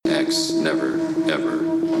X never, ever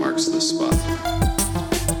marks the spot.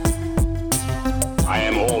 I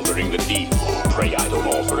am altering the deed. Pray I don't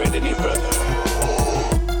alter it any further.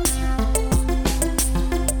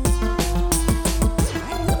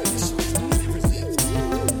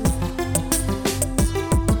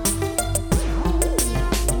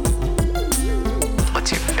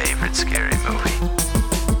 What's your favorite scary movie?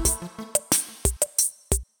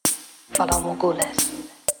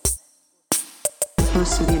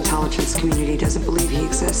 Most of the intelligence community doesn't believe he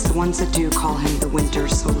exists. The ones that do call him the Winter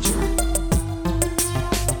Soldier.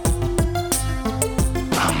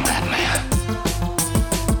 I'm Batman.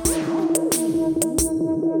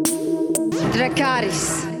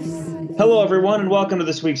 Dracarys. Hello, everyone, and welcome to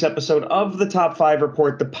this week's episode of the Top 5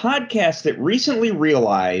 Report, the podcast that recently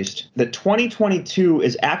realized that 2022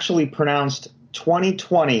 is actually pronounced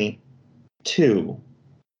 2022.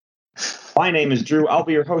 My name is Drew. I'll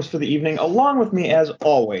be your host for the evening. Along with me, as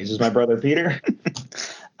always, is my brother Peter.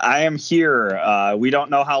 I am here. We don't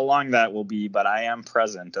know how long that will be, but I am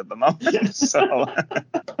present at the moment.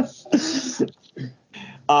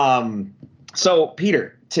 So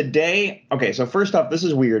Peter, today, okay, so first off, this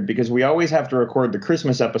is weird because we always have to record the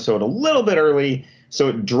Christmas episode a little bit early, so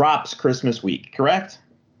it drops Christmas week, correct?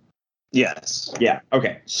 Yes. Yeah,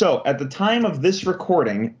 okay. So at the time of this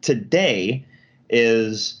recording, today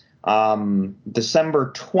is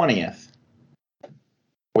December 20th,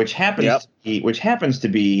 which happens to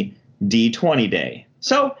be D20 Day.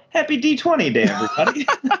 So happy D20 Day, everybody.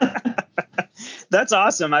 That's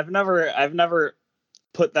awesome. I've never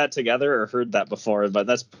put that together or heard that before, but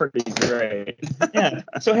that's pretty great. Yeah.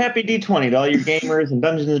 So happy D20 to all your gamers and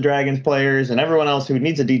Dungeons and Dragons players and everyone else who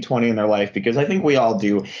needs a D20 in their life, because I think we all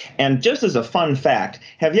do. And just as a fun fact,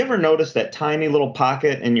 have you ever noticed that tiny little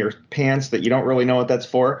pocket in your pants that you don't really know what that's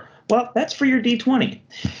for? Well, that's for your D20.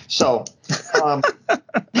 So,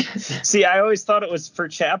 see, I always thought it was for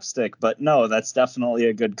chapstick, but no, that's definitely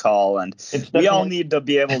a good call. And we all need that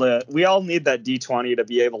D20 to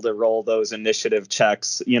be able to roll those initiative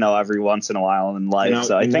checks, every once in a while in life.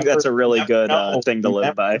 So I think that's a really good thing to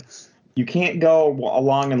live by. You can't go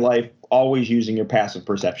along in life always using your passive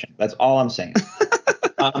perception. That's all I'm saying.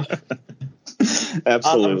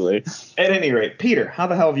 Absolutely. At any rate, Peter, how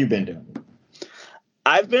the hell have you been doing?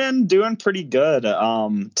 I've been doing pretty good.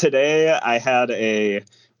 Today I had a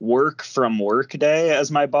work from work day, as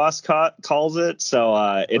my boss calls it.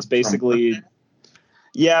 So it's basically,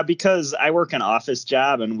 because I work an office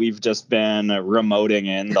job and we've just been remoting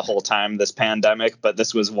in the whole time this pandemic. But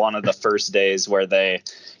this was one of the first days where they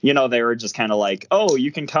were just kind of like, oh,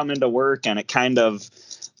 you can come into work. And it kind of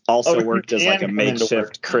also worked as like a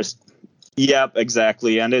makeshift Yep,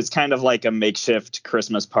 exactly. And it's kind of like a makeshift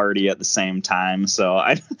Christmas party at the same time. So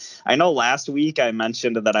I know last week I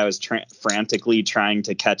mentioned that I was frantically trying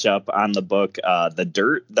to catch up on the book, The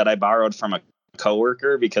Dirt, that I borrowed from a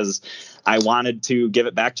coworker because I wanted to give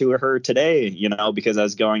it back to her today, because I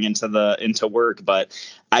was going into work, but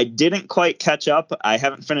I didn't quite catch up. I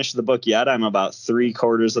haven't finished the book yet. I'm about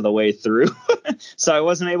 3/4 of the way through. So I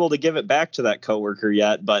wasn't able to give it back to that coworker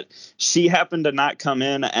yet, but she happened to not come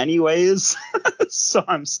in anyways. So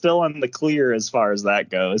I'm still in the clear as far as that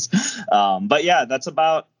goes. But yeah, that's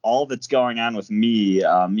about all that's going on with me.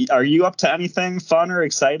 Are you up to anything fun or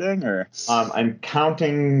exciting, or? I'm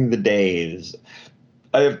counting the days.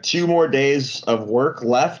 I have 2 more days of work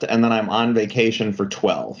left, and then I'm on vacation for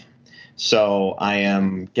 12. So I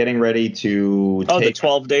am getting ready to take... the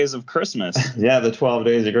 12 days of Christmas. Yeah, the 12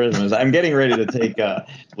 days of Christmas. I'm getting ready to take a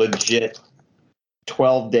legit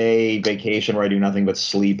 12-day vacation where I do nothing but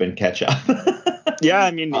sleep and catch up. Yeah,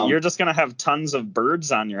 I mean, you're just going to have tons of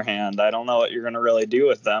birds on your hand. I don't know what you're going to really do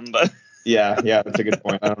with them, but... Yeah, that's a good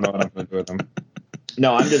point. I don't know what I'm going to do with them.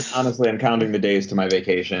 No, I'm counting the days to my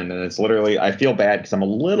vacation, and it's literally, I feel bad because I'm a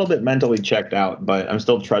little bit mentally checked out, but I'm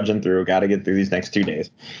still trudging through. Got to get through these next 2 days.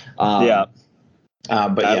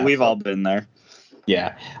 We've all been there.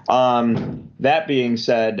 Yeah. That being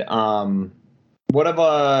said, all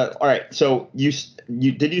right. So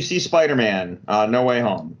did you see Spider-Man, No Way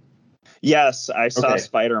Home? Yes, I saw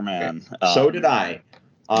Spider-Man. Okay. So did I.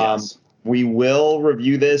 Yes. We will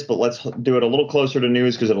review this, but let's do it a little closer to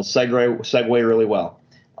news because it'll segue really well.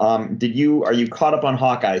 Are you caught up on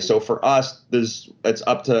Hawkeye? So for us, it's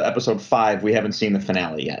up to episode 5. We haven't seen the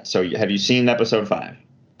finale yet. So have you seen episode 5?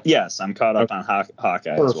 Yes, I'm caught up on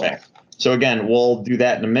Hawkeye as well. So again, we'll do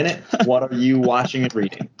that in a minute. What are you watching and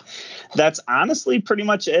reading? That's honestly pretty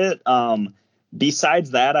much it.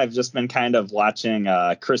 Besides that, I've just been kind of watching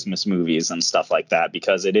Christmas movies and stuff like that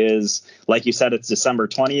because it is, like you said, it's December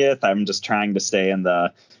 20th. I'm just trying to stay in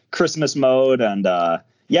the Christmas mode and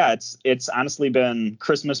yeah, it's honestly been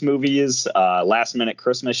Christmas movies, last minute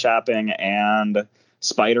Christmas shopping, and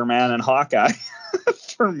Spider-Man and Hawkeye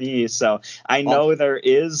for me. So I know there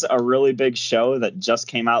is a really big show that just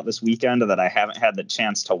came out this weekend that I haven't had the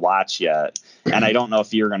chance to watch yet. And I don't know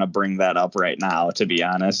if you're going to bring that up right now, to be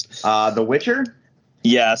honest. The Witcher?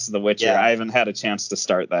 Yes, The Witcher. Yeah. I haven't had a chance to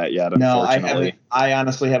start that yet, No, I unfortunately. haven't. I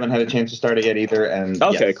honestly haven't had a chance to start it yet either. And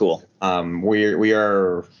Okay, yes, cool. We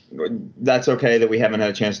are. That's okay that we haven't had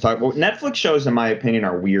a chance to talk. Well, Netflix shows, in my opinion,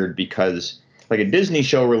 are weird because like a Disney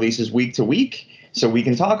show releases week to week, so we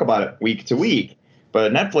can talk about it week to week.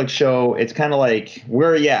 But a Netflix show, it's kind of like, where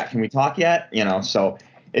are you at? Can we talk yet? You know, so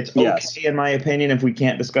it's okay, Yes. in my opinion, if we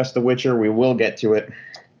can't discuss The Witcher. We will get to it.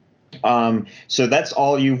 So that's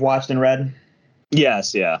all you've watched and read?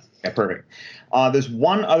 Yes, yeah. Yeah, perfect. There's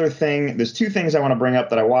one other thing. There's two things I want to bring up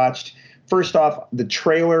that I watched. First off, the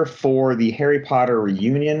trailer for the Harry Potter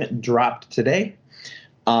reunion dropped today.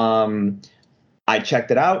 I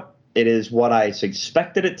checked it out. It is what I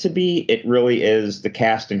expected it to be. It really is the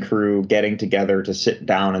cast and crew getting together to sit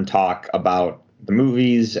down and talk about the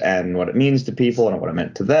movies and what it means to people and what it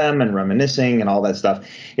meant to them and reminiscing and all that stuff.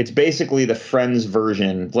 It's basically the Friends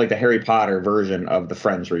version, like the Harry Potter version of the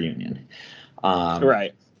Friends reunion.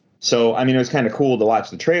 Right. So, I mean, it was kind of cool to watch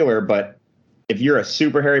the trailer, but if you're a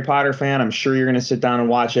super Harry Potter fan, I'm sure you're going to sit down and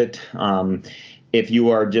watch it. If you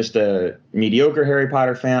are just a mediocre Harry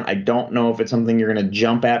Potter fan, I don't know if it's something you're going to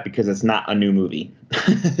jump at because it's not a new movie.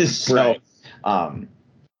 So, Right.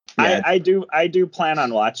 Yeah. I do plan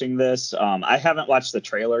on watching this. I haven't watched the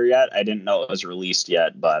trailer yet. I didn't know it was released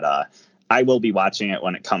yet, but I will be watching it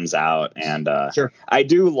when it comes out. And Sure. I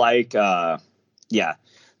do like,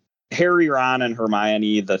 Harry, Ron, and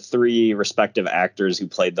Hermione, the three respective actors who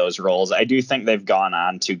played those roles. I do think they've gone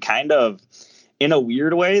on to kind of, in a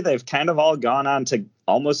weird way, they've kind of all gone on to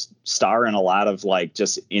almost star in a lot of like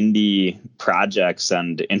just indie projects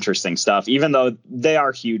and interesting stuff, even though they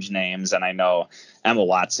are huge names. And I know Emma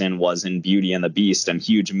Watson was in Beauty and the Beast and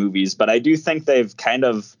huge movies, but I do think they've kind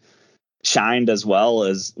of shined as well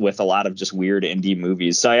as with a lot of just weird indie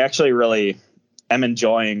movies. So I actually really am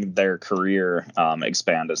enjoying their career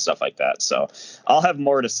expand and stuff like that. So I'll have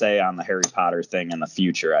more to say on the Harry Potter thing in the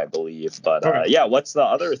future, I believe. But Okay. what's the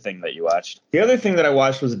other thing that you watched? The other thing that I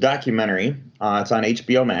watched was a documentary. It's on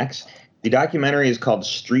HBO Max. The documentary is called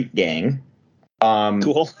Street Gang.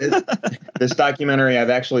 Cool. This documentary I've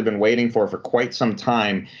actually been waiting for quite some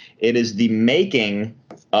time. It is the making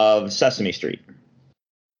of Sesame Street.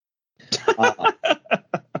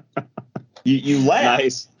 You laugh.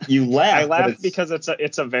 Nice. You laugh. I but laugh it's- because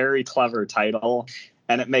it's a very clever title,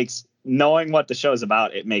 and it makes, knowing what the show's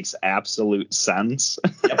about, it makes absolute sense.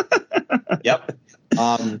 Yep.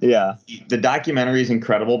 Yeah. The documentary is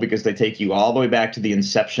incredible because they take you all the way back to the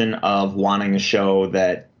inception of wanting a show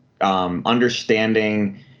that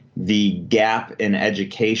understanding the gap in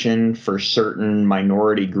education for certain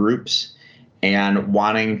minority groups and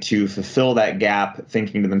wanting to fulfill that gap,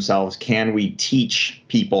 thinking to themselves, can we teach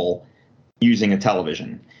people using a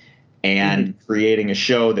television? And creating a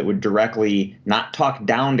show that would directly not talk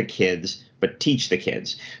down to kids, but teach the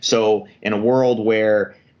kids. So in a world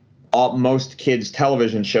where most kids'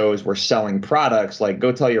 television shows were selling products, like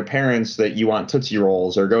go tell your parents that you want Tootsie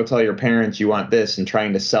Rolls, or go tell your parents you want this, and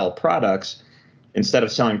trying to sell products, instead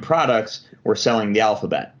of selling products, we're selling the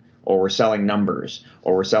alphabet, or we're selling numbers,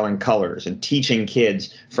 or we're selling colors, and teaching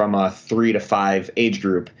kids from a 3 to 5 age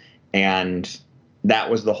group. And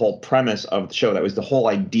that was the whole premise of the show. That was the whole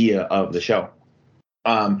idea of the show.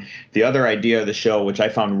 The other idea of the show, which I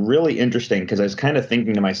found really interesting because I was kind of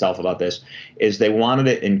thinking to myself about this, is they wanted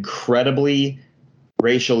it incredibly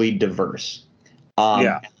racially diverse.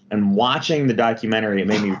 And watching the documentary, it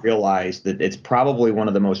made me realize that it's probably one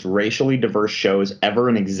of the most racially diverse shows ever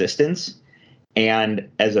in existence. And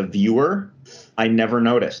as a viewer, I never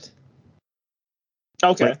noticed.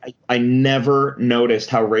 Okay. Like, I never noticed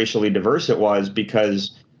how racially diverse it was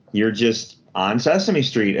because you're just on Sesame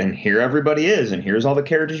Street and here everybody is, and here's all the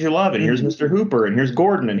characters you love, and here's Mr. Hooper, and here's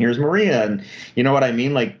Gordon, and here's Maria, and you know what I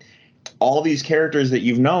mean? Like all these characters that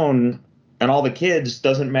you've known and all the kids,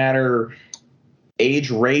 doesn't matter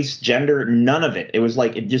age, race, gender, none of it. It was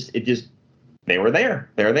like it just they were there.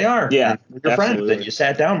 There they are. Yeah, and your friends, and you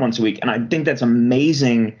sat down once a week. And I think that's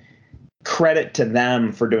amazing. Credit to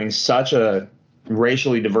them for doing such a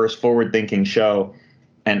racially diverse, forward-thinking show,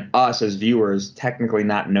 and us as viewers technically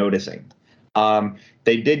not noticing.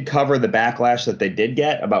 They did cover the backlash that they did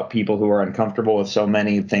get about people who are uncomfortable with so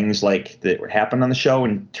many things like that happened on the show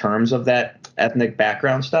in terms of that ethnic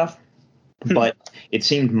background stuff, but it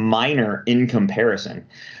seemed minor in comparison.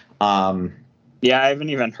 Yeah, I haven't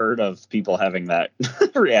even heard of people having that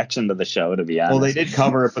reaction to the show, to be honest. Well, they did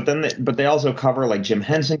cover it, but they also cover like Jim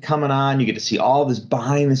Henson coming on. You get to see all this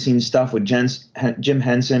behind the scenes stuff with Jim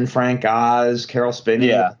Henson, Frank Oz, Carol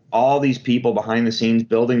Spinney, all these people behind the scenes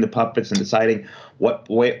building the puppets and deciding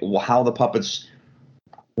how the puppets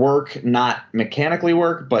work, not mechanically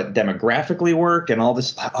work, but demographically work, and all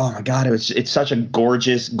this. Oh my God, it's such a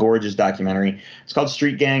gorgeous documentary. It's called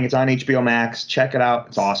Street Gang. It's on HBO Max. Check it out.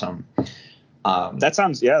 It's awesome. That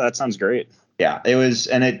sounds great. Yeah, it was,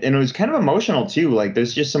 and it was kind of emotional too. Like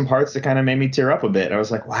there's just some parts that kind of made me tear up a bit. I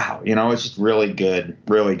was like, wow, it's just really good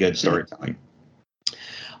storytelling.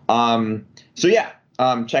 So yeah,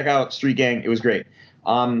 check out Street Gang. It was great.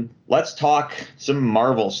 Let's talk some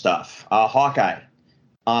Marvel stuff. Hawkeye.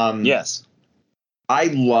 Yes. I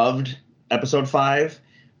loved episode 5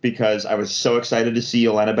 because I was so excited to see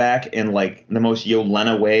Yelena back in like the most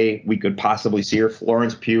Yelena way we could possibly see her.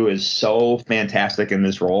 Florence Pugh is so fantastic in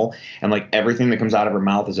this role, and like everything that comes out of her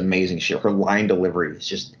mouth is amazing. Her line delivery is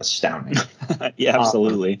just astounding. Yeah,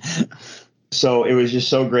 absolutely. So it was just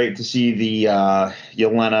so great to see the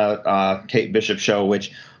Yelena Kate Bishop show,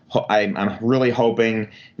 which I'm really hoping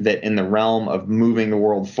that in the realm of moving the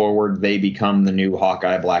world forward, they become the new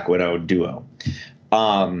Hawkeye Black Widow duo.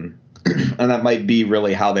 And that might be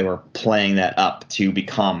really how they were playing that up to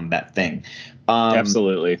become that thing.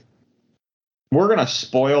 Absolutely. We're going to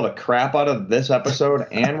spoil the crap out of this episode,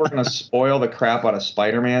 and we're going to spoil the crap out of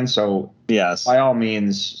Spider-Man. So yes, by all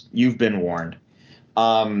means, you've been warned.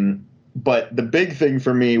 But the big thing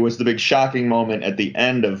for me was the big shocking moment at the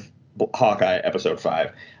end of Hawkeye episode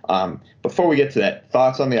 5. Before we get to that,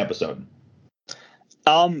 thoughts on the episode?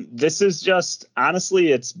 This is just,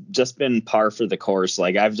 honestly, it's just been par for the course.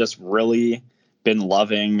 Like, I've just really been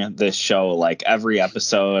loving this show. Like, every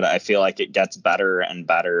episode, I feel like it gets better and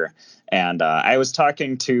better. And I was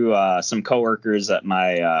talking to some coworkers at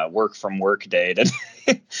my work from work day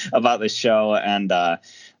today about this show. And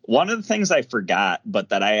one of the things I forgot, but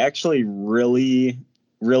that I actually really,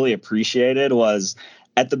 really appreciated was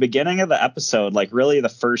at the beginning of the episode, like really the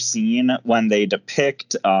first scene when they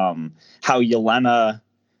depict how Yelena,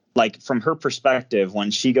 like from her perspective,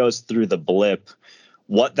 when she goes through the blip,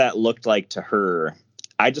 what that looked like to her.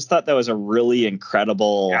 I just thought that was a really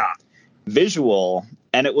incredible visual.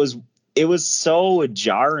 And it was so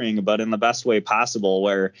jarring, but in the best way possible,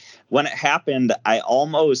 where when it happened,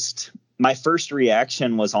 my first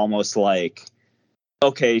reaction was almost like,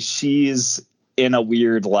 okay, she's in a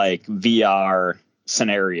weird like VR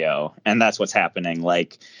scenario, and that's what's happening.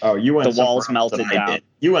 Like, you went the walls melted down.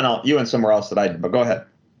 You went somewhere else that I did, but go ahead.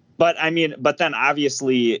 But I mean, but then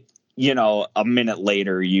obviously, a minute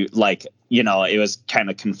later, it was kind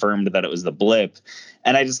of confirmed that it was the blip.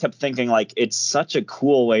 And I just kept thinking, like, it's such a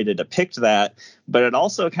cool way to depict that. But it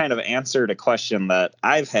also kind of answered a question that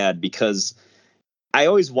I've had, because I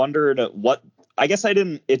always wondered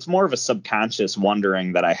it's more of a subconscious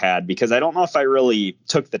wondering that I had, because I don't know if I really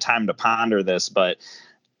took the time to ponder this, but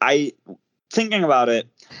thinking about it,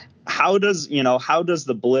 how does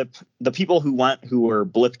the blip, the people who were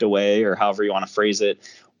blipped away, or however you want to phrase it,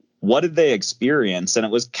 what did they experience? And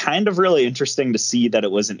it was kind of really interesting to see that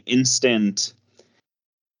it was an instant,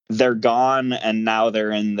 they're gone, and now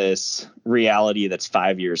they're in this reality that's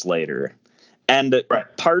 5 years later. And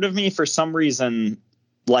part of me, for some reason,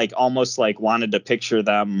 like almost like wanted to picture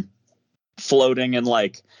them floating in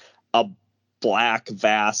like a black,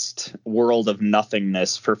 vast world of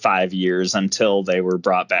nothingness for 5 years until they were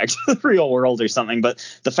brought back to the real world or something. But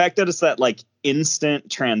the fact that it's that like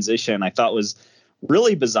instant transition, I thought was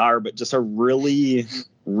really bizarre, but just a really,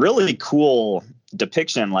 really cool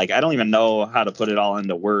depiction. Like, I don't even know how to put it all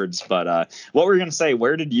into words, but what were you going to say?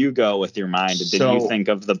 Where did you go with your mind? Did you think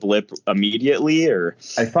of the blip immediately, or?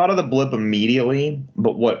 I thought of the blip immediately,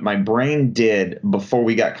 but what my brain did before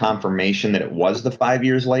we got confirmation that it was the 5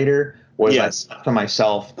 years later was I thought to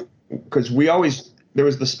myself, because there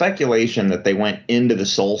was the speculation that they went into the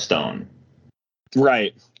Soul Stone.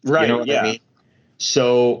 Right. You know what I mean?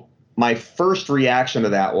 So my first reaction to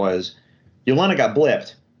that was, Yelena got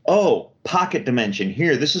blipped. Oh, pocket dimension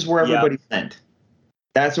here. This is where everybody went.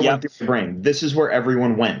 That's what went through my brain. This is where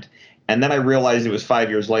everyone went. And then I realized it was 5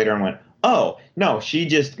 years later and went, oh, no, she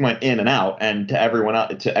just went in and out. And to everyone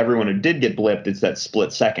who did get blipped, it's that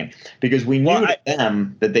split second. Because we knew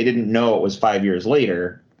them that they didn't know it was 5 years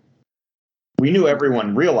later. We knew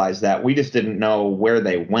everyone realized that. We just didn't know where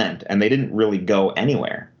they went. And they didn't really go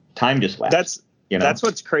anywhere. Time just left. That's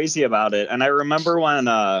what's crazy about it. And I remember when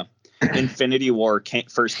Infinity War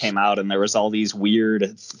first came out, and there was all these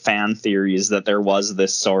weird fan theories that there was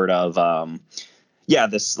this sort of yeah,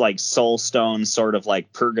 this like soul stone sort of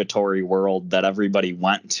like purgatory world that everybody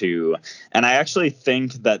went to. And I actually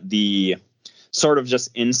think that the sort of just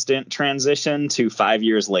instant transition to 5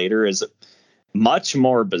 years later is much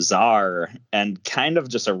more bizarre and kind of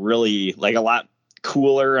just a really like a lot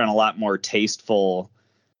cooler and a lot more tasteful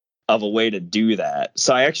of a way to do that.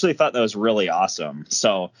 So I actually thought that was really awesome.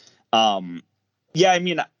 So, yeah, I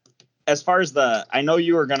mean, as far as I know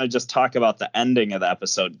you were going to just talk about the ending of the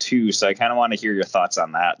episode too. So I kind of want to hear your thoughts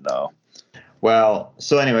on that though. Well,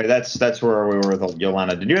 so anyway, that's where we were with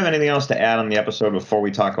Yolanda. Did you have anything else to add on the episode before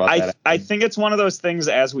we talk about that? I think it's one of those things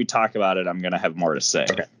as we talk about it, I'm going to have more to say,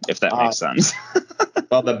 okay, if that makes sense.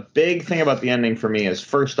 Well, the big thing about the ending for me is,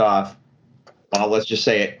 first off, let's just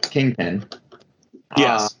say it, Kingpin.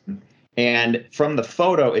 Yes. And from the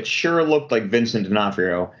photo, it sure looked like Vincent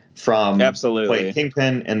D'Onofrio from absolutely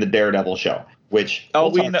Kingpin and the Daredevil show, which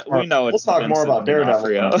we know we'll talk more about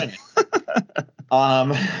Daredevil.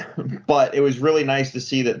 But it was really nice to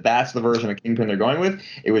see that that's the version of Kingpin they're going with.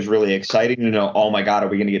 It was really exciting to know, oh my God, are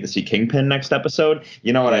we going to get to see Kingpin next episode?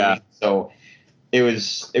 You know what I mean? So it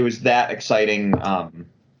was that exciting.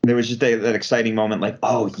 There was just that exciting moment, like,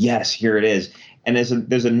 oh yes, here it is. And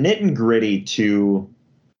there's a nit and gritty to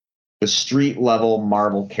the street level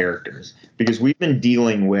Marvel characters, because we've been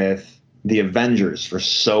dealing with the Avengers for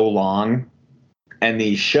so long, and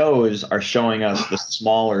these shows are showing us the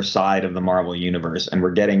smaller side of the Marvel universe, and we're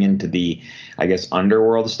getting into the, I guess,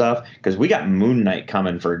 underworld stuff, because we got Moon Knight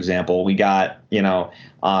coming, for example. We got,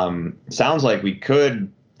 sounds like we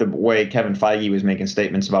could, the way Kevin Feige was making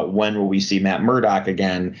statements about when will we see Matt Murdock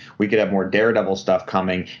again, we could have more Daredevil stuff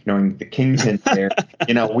coming, knowing the Kingpin's there.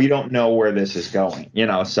 We don't know where this is going,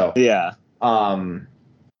 so yeah.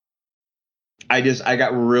 I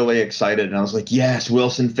got really excited, and I was like, yes,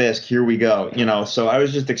 Wilson Fisk, here we go. So I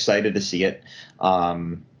was just excited to see it.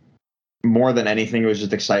 More than anything, it was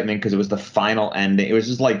just excitement because it was the final ending. It was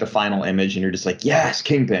just like the final image, and you're just like, yes,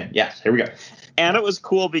 Kingpin. Yes, here we go. And it was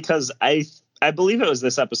cool because I believe it was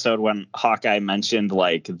this episode when Hawkeye mentioned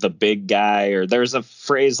like the big guy, or there's a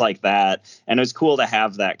phrase like that. And it was cool to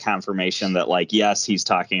have that confirmation that like, yes, he's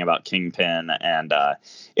talking about Kingpin. And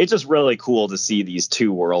it's just really cool to see these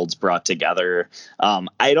two worlds brought together.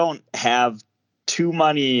 I don't have too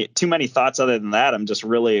many thoughts other than that. I'm just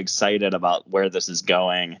really excited about where this is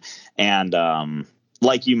going. And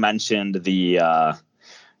like you mentioned,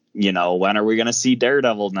 when are we going to see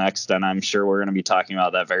Daredevil next? And I'm sure we're going to be talking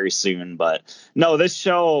about that very soon. But no, this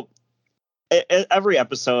show, every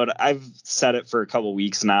episode, I've said it for a couple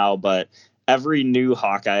weeks now, but every new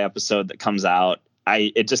Hawkeye episode that comes out,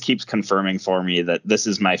 it just keeps confirming for me that this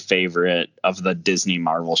is my favorite of the Disney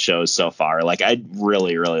Marvel shows so far. Like, I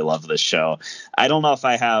really, really love this show. I don't know if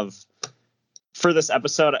I have, for this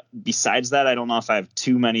episode, besides that, I don't know if I have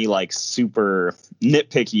too many like super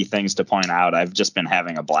nitpicky things to point out. I've just been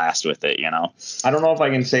having a blast with it, I don't know if I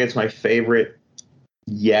can say it's my favorite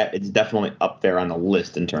yet. It's definitely up there on the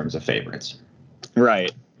list in terms of favorites.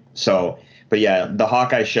 Right. So, but yeah, the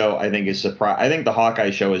Hawkeye show I think the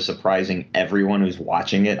Hawkeye show is surprising everyone who's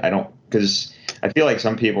watching it. Because I feel like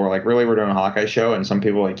some people are like, really, we're doing a Hawkeye show, and some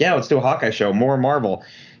people are like, yeah, let's do a Hawkeye show, more Marvel.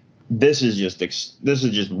 This is just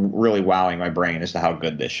really wowing my brain as to how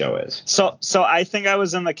good this show is. So I think I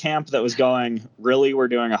was in the camp that was going, really, we're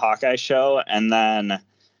doing a Hawkeye show. And then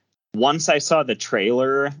once I saw the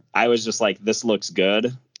trailer, I was just like, this looks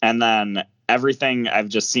good. And then everything I've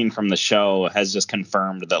just seen from the show has just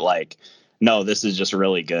confirmed that, like, no, this is just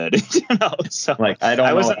really good. So like,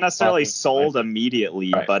 I wasn't necessarily sold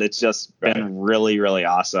immediately, right, but it's just been really, really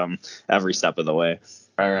awesome every step of the way.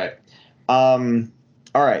 All right.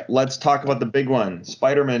 All right, let's talk about the big one,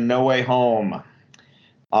 Spider-Man No Way Home.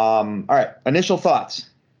 All right, initial thoughts.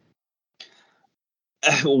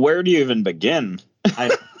 Where do you even begin?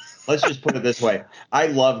 Let's just put it this way. I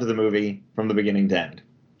loved the movie from the beginning to end.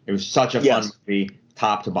 It was such a fun movie,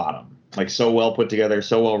 top to bottom. Like, so well put together,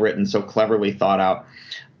 so well written, so cleverly thought out.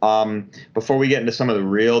 Before we get into some of the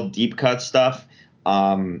real deep cut stuff,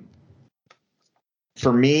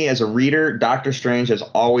 for me as a reader, Doctor Strange has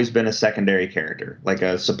always been a secondary character, like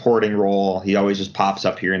a supporting role. He always just pops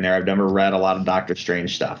up here and there. I've never read a lot of Doctor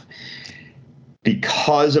Strange stuff.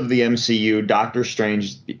 Because of the MCU, Doctor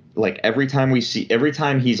Strange, like every time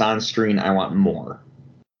he's on screen, I want more.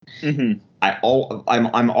 Mm-hmm.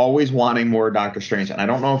 I'm always wanting more Doctor Strange, and I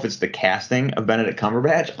don't know if it's the casting of Benedict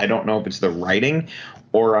Cumberbatch. I don't know if it's the writing,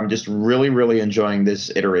 or I'm just really, really enjoying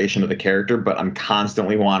this iteration of the character, but I'm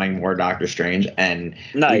constantly wanting more Doctor Strange, and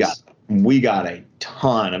nice. we got a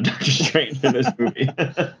ton of Doctor Strange in this movie.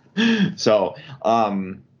 So,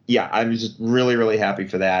 yeah, I'm just really, really happy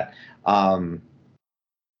for that.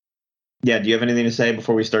 Yeah, do you have anything to say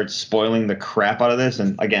before we start spoiling the crap out of this?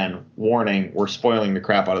 And again, warning, we're spoiling the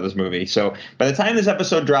crap out of this movie. So by the time this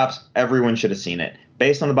episode drops, everyone should have seen it.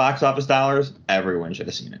 Based on the box office dollars, everyone should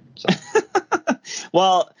have seen it. So.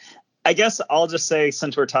 Well, I guess I'll just say,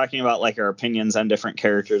 since we're talking about like our opinions on different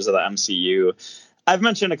characters of the MCU, I've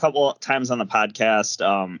mentioned a couple of times on the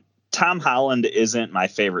podcast, Tom Holland isn't my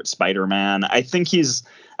favorite Spider-Man. I think he's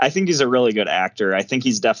a really good actor. I think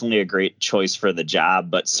he's definitely a great choice for the job,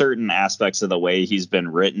 but certain aspects of the way he's been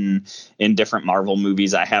written in different Marvel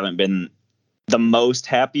movies, I haven't been the most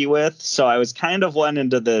happy with. So I was kind of went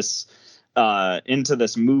into this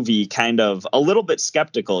movie kind of a little bit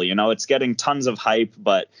skeptical. You know, it's getting tons of hype,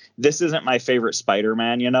 but this isn't my favorite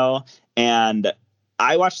Spider-Man, you know, and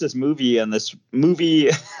I watched this movie, and this movie,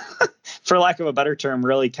 for lack of a better term,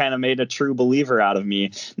 really kind of made a true believer out of me.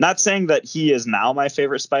 Not saying that he is now my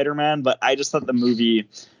favorite Spider-Man, but I just thought the movie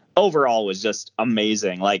overall was just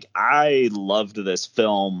amazing. Like, I loved this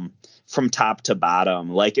film from top to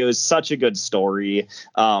bottom. Like, it was such a good story.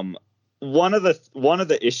 One of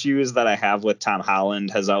the issues that I have with Tom Holland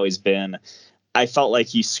has always been, I felt like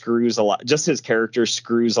he screws a lot. Just his character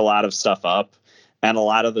screws a lot of stuff up. And a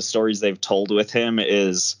lot of the stories they've told with him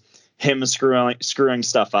is him screwing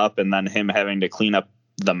stuff up and then him having to clean up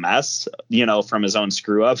the mess, you know, from his own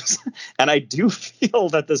screw ups. And I do feel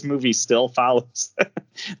that this movie still follows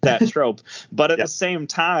that trope. But at the same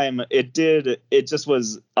time, it just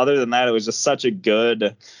was, other than that, it was just such a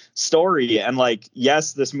good story. And like,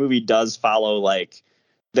 yes, this movie does follow, like,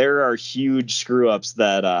 there are huge screw ups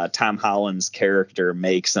that Tom Holland's character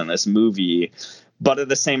makes in this movie. But at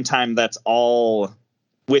the same time, that's all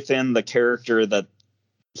within the character that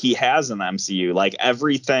he has in the MCU. Like,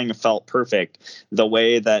 everything felt perfect. The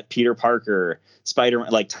way that Peter Parker,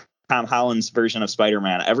 Spider-Man, like Tom Holland's version of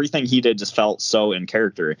Spider-Man, everything he did just felt so in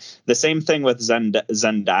character. The same thing with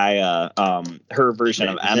Zendaya, her version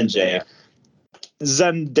of MJ.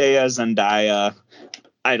 Zendaya.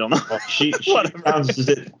 I don't know. Well, she pronounces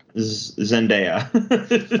it Zendaya.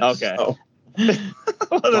 Okay. So.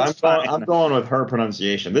 Well, I'm going with her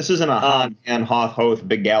pronunciation. This isn't a Han and Hoth Hoth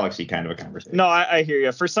Big Galaxy kind of a conversation. No, I hear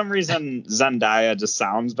you. For some reason, Zendaya just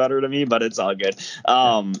sounds better to me, but it's all good.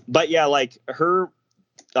 But yeah, like her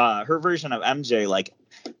version of MJ, like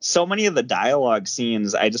so many of the dialogue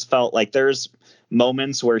scenes, I just felt like there's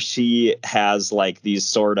moments where she has like these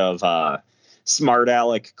sort of smart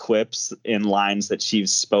aleck quips in lines that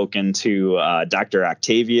she's spoken to Dr.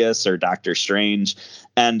 Octavius or Dr. Strange.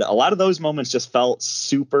 And a lot of those moments just felt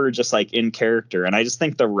super just like in character. And I just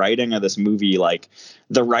think the writing of this movie, like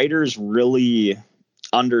the writers really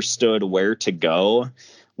understood where to go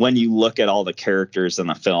when you look at all the characters in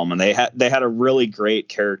the film. And they had a really great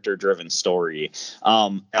character driven story.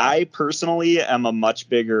 I personally am a much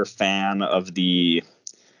bigger fan of the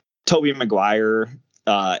Tobey Maguire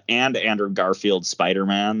and Andrew Garfield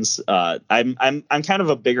Spider-Mans. I'm kind of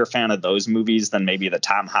a bigger fan of those movies than maybe the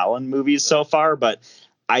Tom Holland movies so far, but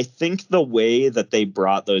I think the way that they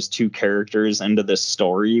brought those two characters into this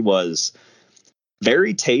story was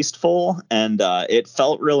very tasteful, and it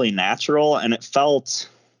felt really natural, and it felt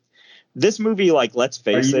this movie, like, let's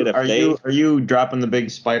face it. Are you dropping the big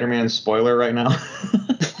Spider-Man spoiler right now?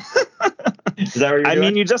 Is that what you're doing? I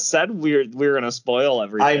mean, you just said we're going to spoil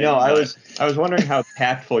everything. I know. But I was wondering how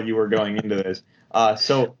tactful you were going into this.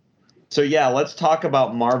 So yeah, let's talk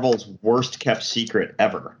about Marvel's worst kept secret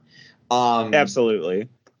ever. Absolutely.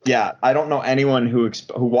 Yeah, I don't know anyone who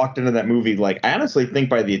walked into that movie. Like, I honestly think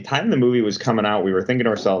by the time the movie was coming out, we were thinking to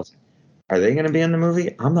ourselves, are they going to be in the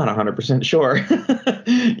movie? I'm not 100% sure.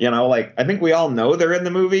 You know, like, I think we all know they're in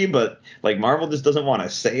the movie, but like Marvel just doesn't want to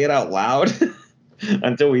say it out loud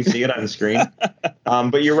until we see it on the screen.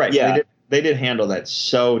 But you're right. Yeah. They did handle that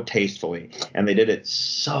so tastefully, and they did it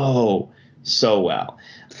so well.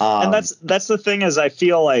 And that's the thing, is I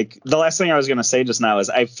feel like the last thing I was going to say just now is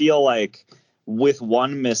I feel like with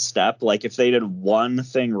one misstep, like if they did one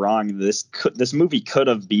thing wrong, this movie could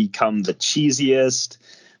have become the cheesiest,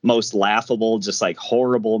 most laughable, just like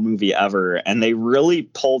horrible movie ever. And they really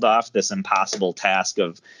pulled off this impossible task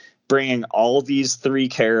of bringing all these three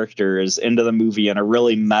characters into the movie in a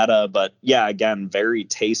really meta, but yeah, again, very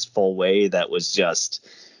tasteful way that was just,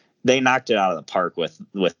 they knocked it out of the park with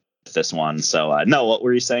this one. So no, what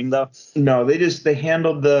were you saying though? No, they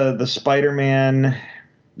handled the Spider-Man,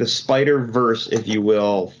 the Spider-Verse, if you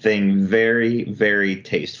will, thing very, very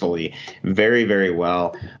tastefully, very, very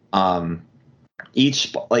well. The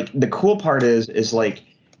cool part is like,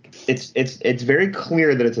 it's very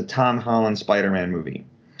clear that it's a Tom Holland Spider-Man movie.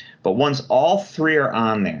 But once all three are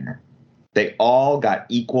on there, they all got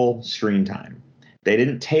equal screen time. They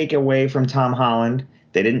didn't take away from Tom Holland.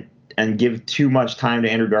 They didn't give too much time to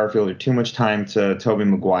Andrew Garfield or too much time to Tobey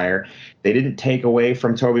Maguire. They didn't take away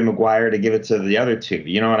from Tobey Maguire to give it to the other two.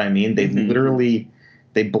 You know what I mean? They literally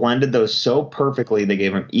they blended those so perfectly. They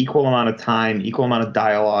gave them equal amount of time, equal amount of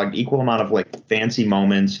dialogue, equal amount of like fancy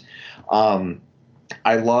moments.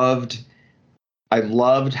 I loved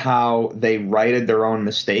how they righted their own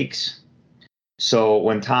mistakes. So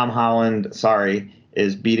when Tom Holland,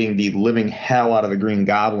 is beating the living hell out of the Green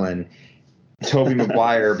Goblin, Tobey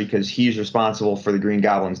Maguire, because he's responsible for the Green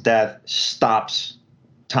Goblin's death, stops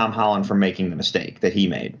Tom Holland from making the mistake that he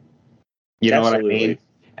made. You know Absolutely. what I mean?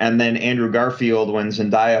 And then Andrew Garfield, when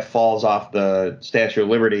Zendaya falls off the Statue of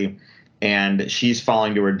Liberty and she's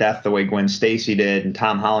falling to her death the way Gwen Stacy did, and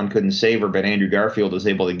Tom Holland couldn't save her, but Andrew Garfield was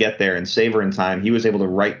able to get there and save her in time. He was able to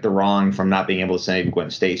right the wrong from not being able to save Gwen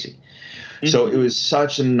Stacy. So it was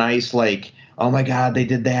such a nice, like, oh my God, they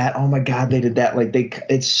did that. Oh my God, they did that. Like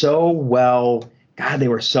it's so well. God, they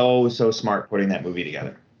were so smart putting that movie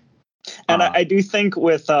together. And I do think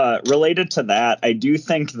with related to that, I do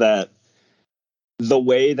think that the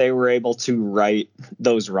way they were able to right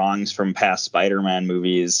those wrongs from past Spider-Man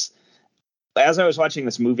movies, as I was watching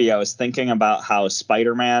this movie, I was thinking about how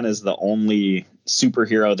Spider-Man is the only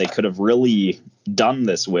superhero they could have really done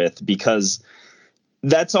this with, because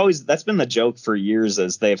that's been the joke for years,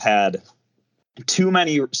 is they've had too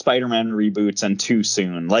many Spider-Man reboots and too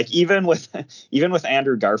soon. Like even with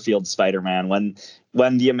Andrew Garfield's Spider-Man,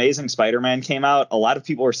 when The Amazing Spider-Man came out, a lot of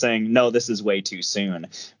people were saying, no, this is way too soon.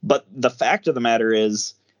 But the fact of the matter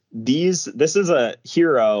is, this is a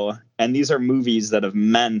hero, and these are movies that have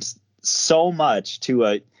meant so much to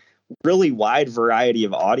a really wide variety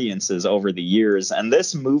of audiences over the years. And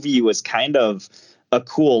this movie was kind of a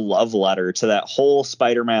cool love letter to that whole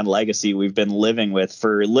Spider-Man legacy we've been living with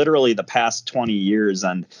for literally the past 20 years.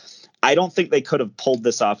 And I don't think they could have pulled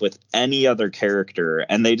this off with any other character.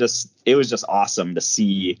 And it was just awesome to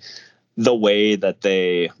see the way that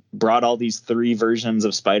they brought all these three versions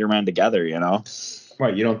of Spider-Man together, you know?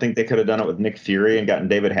 Right. You don't think they could have done it with Nick Fury and gotten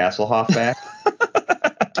David Hasselhoff back?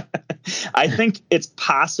 I think it's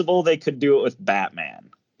possible they could do it with Batman.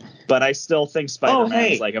 But I still think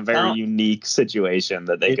Spider-Man is like a very unique situation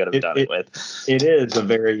that they could have done it with. It is a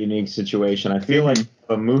very unique situation. I feel like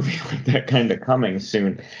a movie like that kind of coming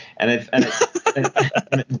soon, and that's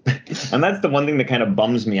the one thing that kind of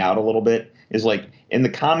bums me out a little bit, is like in the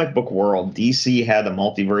comic book world, DC had a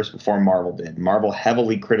multiverse before Marvel did. Marvel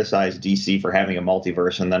heavily criticized DC for having a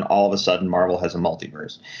multiverse, and then all of a sudden Marvel has a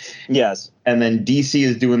multiverse. Yes, and then DC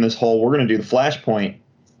is doing this whole, we're going to do the Flashpoint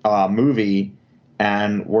movie,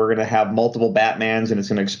 and we're going to have multiple Batmans, and it's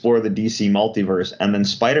going to explore the DC multiverse. And then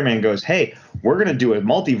Spider-Man goes, hey, we're going to do a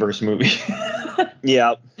multiverse movie.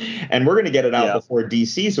 Yeah. And we're going to get it out before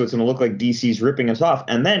DC, so it's going to look like DC's ripping us off.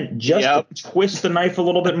 And then just to twist the knife a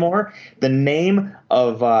little bit more, the name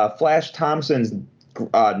of Flash Thompson's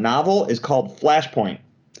novel is called Flashpoint.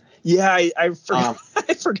 Yeah, I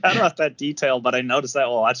forgot about that detail, but I noticed that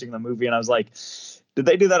while watching the movie, and I was like, did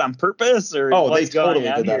they do that on purpose? Or they totally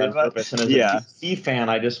did that on purpose. And as a DC fan,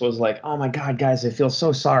 I just was like, oh my God, guys, I feel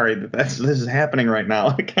so sorry that this is happening right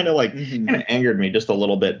now. It kind of angered me just a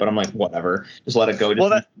little bit, but I'm like, whatever, just let it go.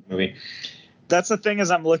 Movie. That's the thing,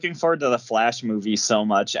 is I'm looking forward to the Flash movie so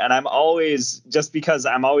much. And I'm always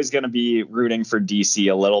going to be rooting for DC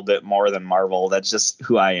a little bit more than Marvel. That's just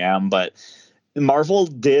who I am. But Marvel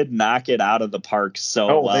did knock it out of the park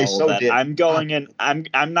so well that I'm going in. I'm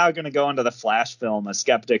now going to go into the Flash film a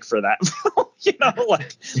skeptic for that.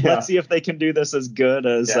 Let's see if they can do this as good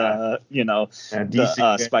as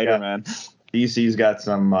DC, Spider-Man. DC's got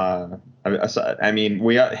some. I mean,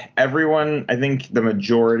 everyone. I think the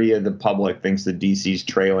majority of the public thinks that DC's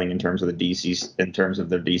trailing in terms of their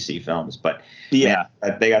DC films, but man,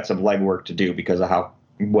 they got some legwork to do because of how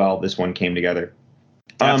well this one came together.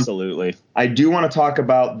 Absolutely. I do want to talk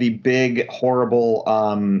about the big, horrible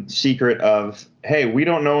secret of, hey, we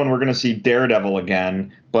don't know when we're going to see Daredevil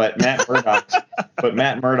again, but Matt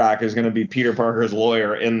Murdock is going to be Peter Parker's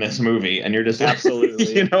lawyer in this movie, and you're just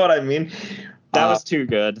absolutely, you know what I mean? That was too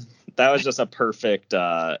good. That was just a perfect,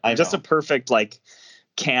 like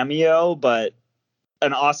cameo, but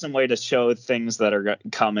an awesome way to show things that are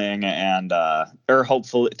coming and or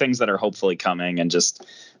hopefully things that are hopefully coming, and just.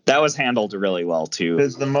 That was handled really well too.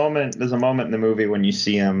 There's a moment in the movie when you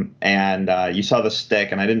see him and you saw the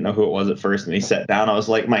stick, and I didn't know who it was at first, and he sat down. I was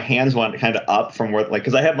like, my hands went kind of up from where, like,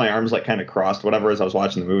 because I had my arms like kind of crossed, whatever, as I was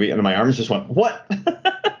watching the movie, and my arms just went, what?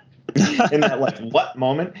 In that like what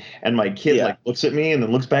moment, and my kid like looks at me and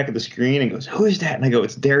then looks back at the screen and goes, who is that? And I go,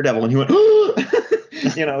 it's Daredevil, and he went,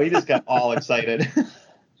 he just got all excited.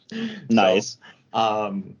 Nice.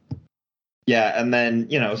 So, Yeah, and then,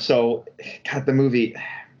 so God, the movie,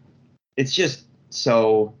 it's just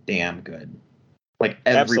so damn good. Like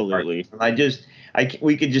every Absolutely. part.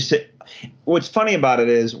 We could just sit. What's funny about it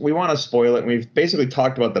is we want to spoil it, and we've basically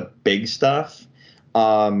talked about the big stuff.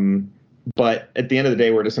 But at the end of the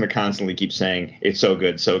day, we're just going to constantly keep saying it's so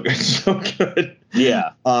good, so good, so good.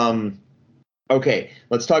 Yeah. Okay,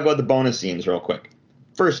 let's talk about the bonus scenes real quick.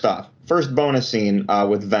 First off, first bonus scene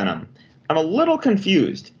with Venom. I'm a little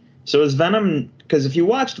confused. So is Venom, because if you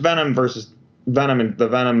watched Venom versus Venom in the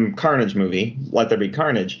Venom Carnage movie, Let There Be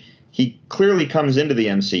Carnage, he clearly comes into the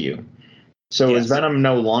MCU. So Yes. Is Venom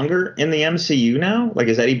no longer in the MCU now? Like,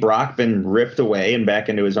 has Eddie Brock been ripped away and back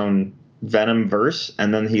into his own Venom verse,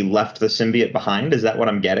 and then he left the symbiote behind? Is that what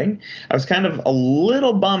I'm getting? I was kind of a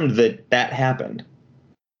little bummed that happened.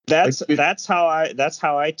 That's how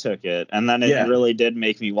I took it, and then it really did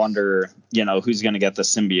make me wonder, who's going to get the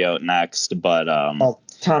symbiote next. But well,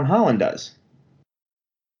 Tom Holland does.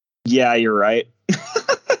 Yeah, you're right.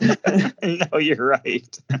 No, you're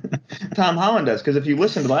right. Tom Holland does, because if you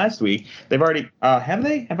listened last week, they've already have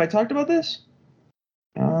I talked about this?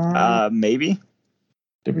 Maybe.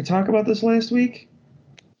 Did we talk about this last week?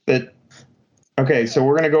 Okay, so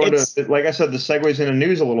we're going to go into, like I said, the segues into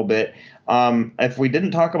news a little bit. If we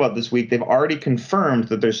didn't talk about this week, they've already confirmed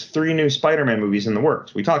that there's 3 new Spider-Man movies in the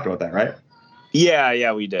works. We talked about that, right?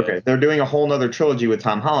 Yeah, we did. Okay, they're doing a whole nother trilogy with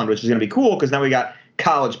Tom Holland, which is going to be cool because now we got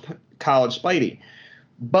college Spidey.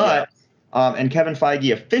 But and Kevin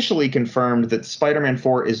Feige officially confirmed that Spider-Man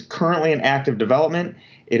 4 is currently in active development.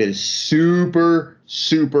 It is super,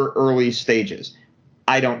 super early stages.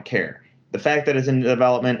 I don't care. The fact that it's in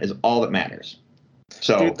development is all that matters.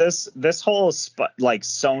 So, dude, this whole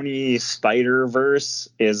Sony Spider-Verse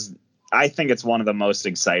is, I think it's one of the most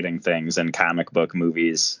exciting things in comic book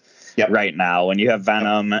movies right now. When you have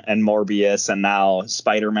Venom and Morbius and now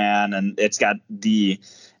Spider-Man, and it's got the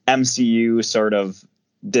MCU sort of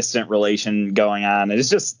distant relation going on. It's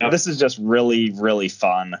just this is just really, really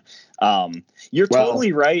fun. You're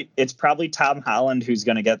totally right. It's probably Tom Holland who's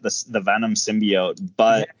going to get the Venom symbiote,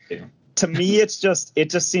 but to me, it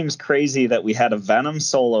just seems crazy that we had a Venom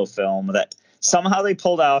solo film that somehow they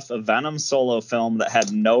pulled off a Venom solo film that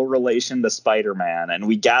had no relation to Spider-Man, and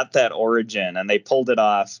we got that origin, and they pulled it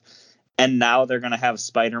off. And now they're going to have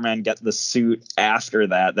Spider-Man get the suit after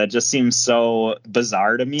that. That just seems so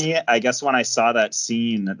bizarre to me. I guess when I saw that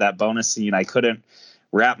scene, that bonus scene, I couldn't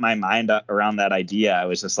wrap my mind around that idea. I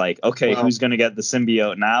was just like, okay, who's going to get the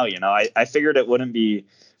symbiote now? I figured it wouldn't be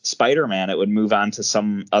Spider-Man. It would move on to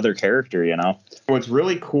some other character, What's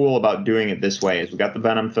really cool about doing it this way is we got the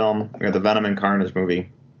Venom film, we got the Venom and Carnage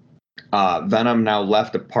movie. Venom now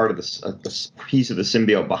left a part of this piece of the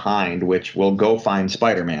symbiote behind, which will go find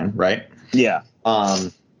Spider-Man, right? Yeah.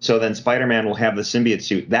 So then Spider-Man will have the symbiote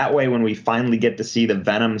suit. That way, when we finally get to see the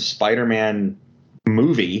Venom Spider-Man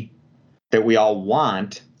movie that we all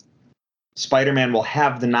want, Spider-Man will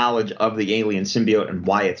have the knowledge of the alien symbiote and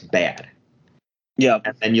why it's bad. Yeah.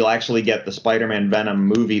 And then you'll actually get the Spider-Man Venom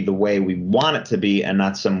movie the way we want it to be, and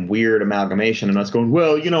not some weird amalgamation and us going,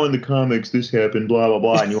 well, in the comics this happened, blah blah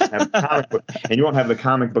blah, and you won't have the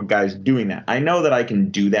comic book guys doing that. I know that I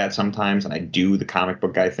can do that sometimes, and I do the comic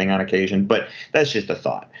book guy thing on occasion, but that's just a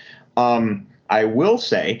thought. I will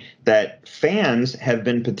say that fans have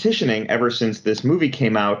been petitioning ever since this movie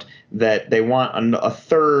came out that they want a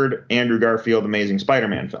third Andrew Garfield Amazing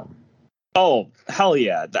Spider-Man film. Oh, hell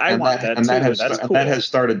yeah. I want that too. That's cool. That has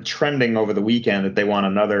started trending over the weekend that they want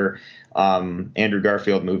another Andrew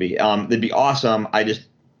Garfield movie. It'd be awesome. I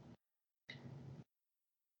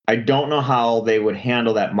don't know how they would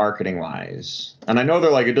handle that marketing wise. And I know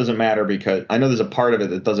they're like, it doesn't matter because I know there's a part of it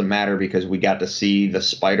that doesn't matter because we got to see the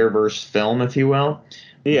Spider-Verse film, if you will.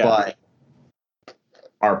 Yeah. But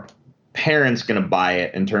our parents going to buy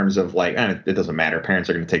it in terms of it doesn't matter. Parents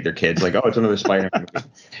are going to take their kids like, oh, it's another Spider-Man movie.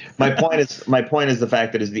 My point is the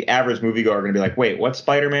fact that is the average moviegoer going to be like, wait, what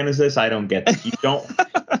Spider-Man is this? I don't get it.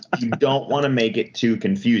 You don't want to make it too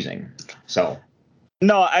confusing. So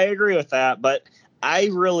no, I agree with that, but I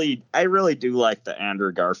really do like the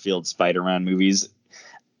Andrew Garfield Spider-Man movies.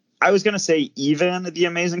 I was going to say even the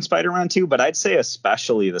Amazing Spider-Man 2, but I'd say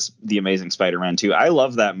especially the Amazing Spider-Man 2. I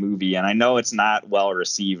love that movie, and I know it's not well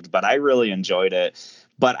received, but I really enjoyed it.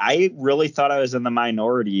 But I really thought I was in the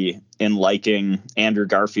minority in liking Andrew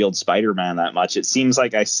Garfield Spider-Man that much. It seems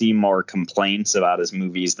like I see more complaints about his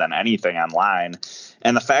movies than anything online.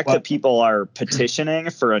 And the fact that people are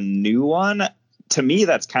petitioning for a new one, to me,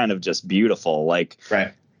 that's kind of just beautiful.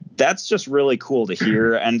 That's just really cool to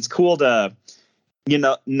hear. And it's cool to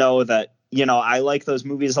know that I like those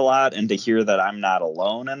movies a lot, and to hear that I'm not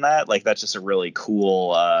alone in that, like, that's just a really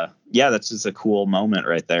cool, that's just a cool moment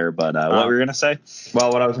right there. But what were you gonna say?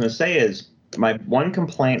 Well, what I was gonna say is my one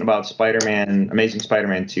complaint about Amazing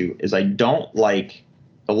Spider-Man 2 is I don't like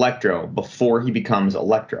Electro before he becomes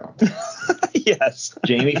Electro. Yes.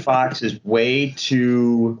 Jamie Foxx is way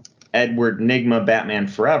too Edward Nygma Batman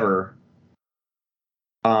Forever,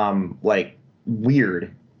 like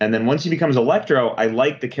weird. And then once he becomes Electro, I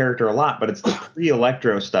like the character a lot, but it's the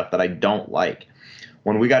pre-Electro stuff that I don't like.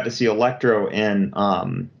 When we got to see Electro in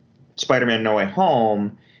Spider-Man No Way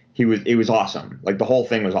Home, it was awesome. Like, the whole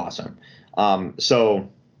thing was awesome.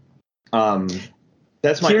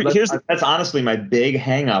 That's honestly my big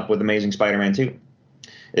hang up with Amazing Spider-Man 2.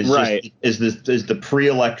 Is the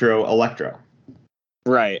pre-Electro.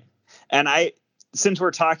 Right. And since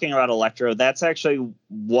we're talking about Electro, that's actually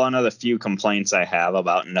one of the few complaints I have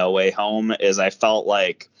about No Way Home is I felt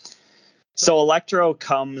like, so Electro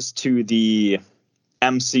comes to the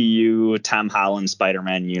MCU Tom Holland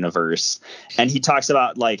Spider-Man universe, and he talks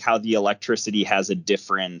about like how the electricity has a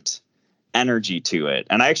different energy to it.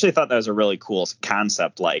 And I actually thought that was a really cool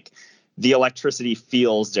concept. Like, the electricity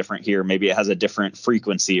feels different here. Maybe it has a different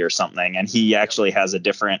frequency or something. And he actually has a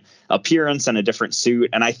different appearance and a different suit.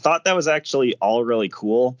 And I thought that was actually all really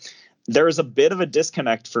cool. There was a bit of a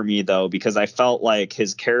disconnect for me, though, because I felt like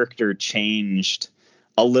his character changed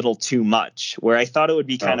a little too much, where I thought it would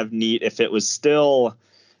be kind of neat if it was still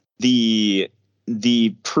the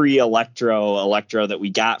pre-Electro that we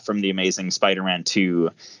got from The Amazing Spider-Man 2,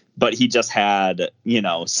 but he just had,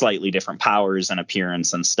 slightly different powers and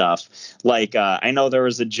appearance and stuff. Like, I know there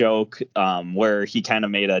was a joke where he kind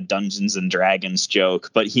of made a Dungeons and Dragons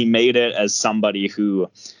joke, but he made it as somebody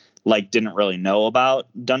who, like, didn't really know about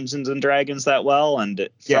Dungeons and Dragons that well. And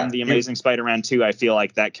from The Amazing Spider-Man 2, I feel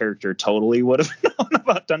like that character totally would have known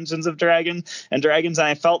about Dungeons and Dragons. And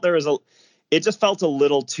I felt it just felt a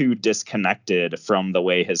little too disconnected from the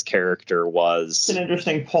way his character was. It's an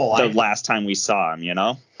interesting pull. The last time we saw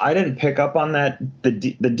him, I didn't pick up on that. The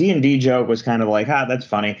D&D joke was kind of like, that's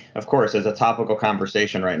funny. Of course, it's a topical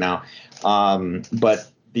conversation right now.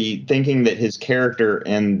 But the thinking that his character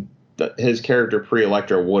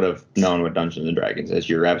pre-Electro would have known what Dungeons and Dragons is,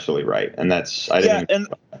 you're absolutely right. And that's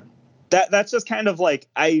that's just kind of like,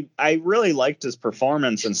 I really liked his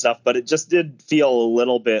performance and stuff, but it just did feel a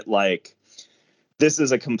little bit like this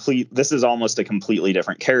is almost a completely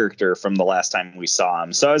different character from the last time we saw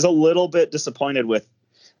him. So I was a little bit disappointed with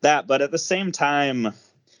that, but at the same time,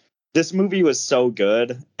 this movie was so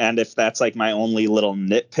good. And if that's like my only little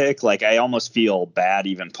nitpick, like, I almost feel bad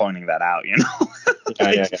even pointing that out,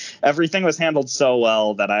 Everything was handled so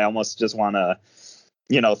well that I almost just want to,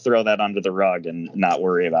 throw that under the rug and not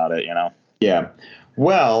worry about it, Yeah.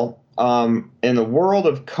 Well, in the world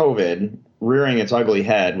of COVID rearing its ugly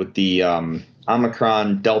head with the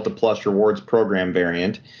Omicron Delta Plus rewards program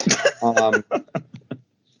variant,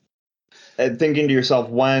 and thinking to yourself,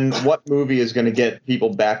 what movie is going to get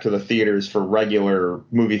people back to the theaters for regular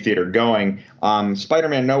movie theater going?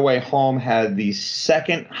 Spider-Man No Way Home had the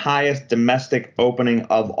second highest domestic opening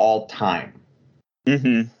of all time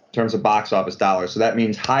in terms of box office dollars. So that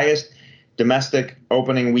means highest domestic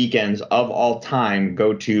opening weekends of all time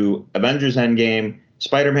go to Avengers Endgame,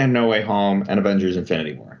 Spider-Man No Way Home, and Avengers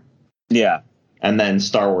Infinity War. Yeah. And then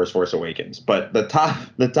Star Wars Force Awakens. But the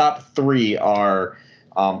top three are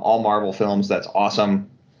all Marvel films. That's awesome.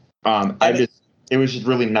 It was just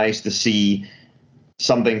really nice to see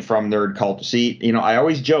something from nerd culture. See, I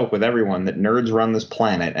always joke with everyone that nerds run this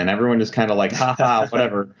planet, and everyone just kind of like, ha,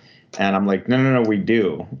 whatever. And I'm like, no, we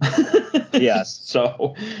do. Yes.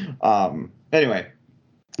 So, anyway.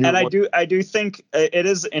 And I do think it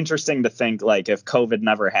is interesting to think, like, if COVID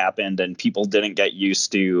never happened and people didn't get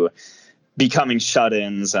used to becoming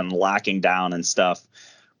shut-ins and locking down and stuff,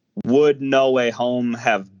 would No Way Home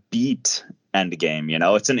have beat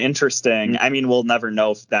Endgame? It's an interesting, I mean, we'll never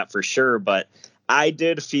know that for sure, but I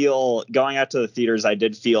did feel, going out to the theaters, I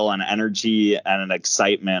did feel an energy and an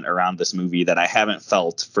excitement around this movie that I haven't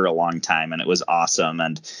felt for a long time. And it was awesome.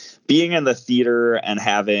 And being in the theater and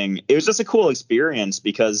it was just a cool experience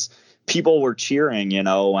because people were cheering,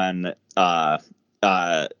 when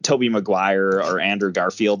Tobey Maguire or Andrew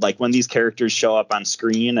Garfield, like, when these characters show up on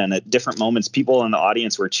screen, and at different moments, people in the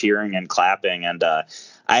audience were cheering and clapping. And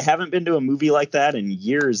I haven't been to a movie like that in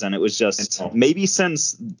years. And it was just maybe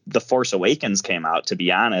since The Force Awakens came out, to be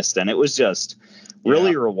honest. And it was just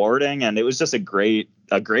really rewarding. And it was just a great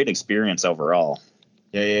experience overall.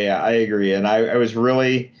 Yeah, I agree. And it was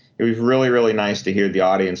really, really nice to hear the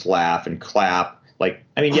audience laugh and clap. like,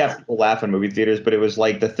 I mean, yeah, people laugh in movie theaters, but it was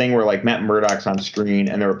like the thing where like Matt Murdock's on screen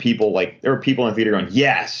and there were people in the theater going,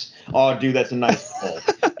 yes, oh dude, that's a nice goal.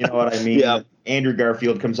 You know what I mean? Yeah. Andrew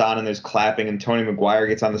Garfield comes on and there's clapping, and Tony Maguire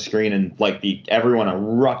gets on the screen and like everyone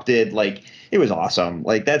erupted. Like, it was awesome.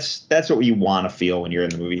 Like that's what you want to feel when you're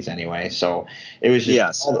in the movies anyway. So it was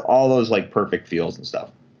just all those like perfect feels and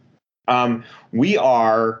stuff. We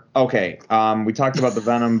are okay. We talked about the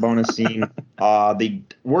Venom bonus scene. I'm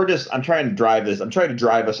trying to drive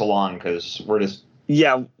us along because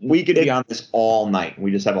we could be on this all night.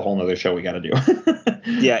 We just have a whole nother show we got to do.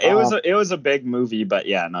 Yeah, it was a big movie, but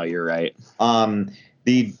yeah, no, you're right.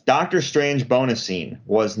 The Doctor Strange bonus scene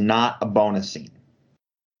was not a bonus scene.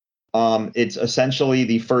 It's essentially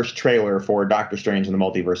the first trailer for Doctor Strange and the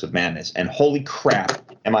Multiverse of Madness, and holy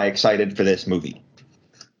crap, am I excited for this movie.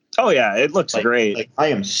 Oh yeah, it looks great. Like, I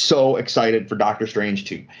am so excited for Doctor Strange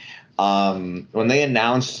 2. When they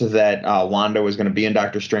announced that Wanda was going to be in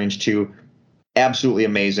Doctor Strange 2, absolutely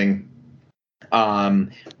amazing.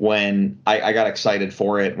 When I got excited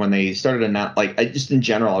for it, when they started in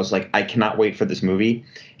general, I was like, I cannot wait for this movie.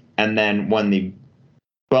 And then when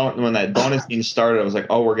that bonus scene started, I was like,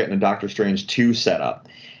 oh, we're getting a Doctor Strange 2 setup.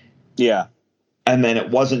 Yeah. And then it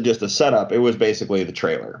wasn't just a setup, it was basically the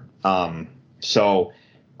trailer.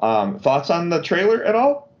 Thoughts on the trailer at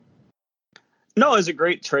all? No, it's a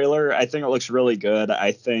great trailer. I think it looks really good.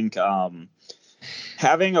 I think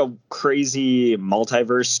having a crazy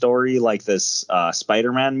multiverse story like this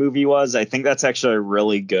Spider-Man movie was, I think that's actually a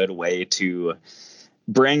really good way to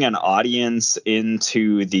bring an audience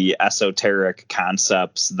into the esoteric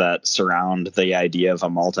concepts that surround the idea of a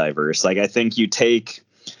multiverse. Like, I think you take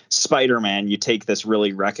Spider-Man, you take this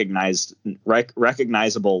really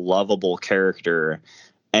recognizable, lovable character,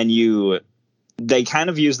 and they kind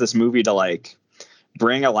of use this movie to like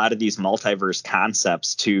bring a lot of these multiverse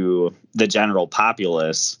concepts to the general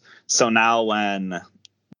populace. So now when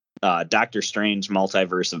Doctor Strange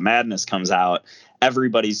Multiverse of Madness comes out,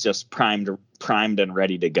 everybody's just primed and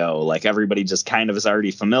ready to go. Like, everybody just kind of is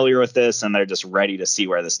already familiar with this, and they're just ready to see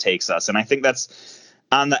where this takes us. And I think that's,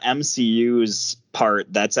 on the MCU's part,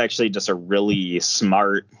 that's actually just a really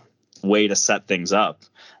smart way to set things up.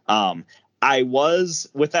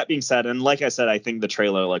 With that being said, and like I said, I think the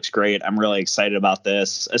trailer looks great. I'm really excited about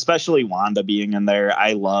this, especially Wanda being in there.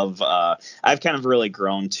 I've kind of really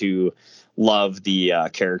grown to love the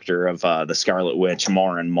character of the Scarlet Witch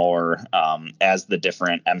more and more as the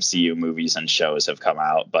different MCU movies and shows have come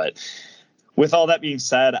out. But with all that being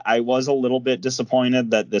said, I was a little bit disappointed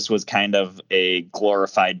that this was kind of a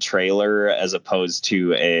glorified trailer as opposed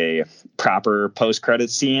to a proper post-credit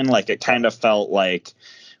scene. Like, it kind of felt like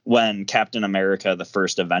when Captain America, the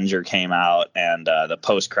first Avenger, came out and the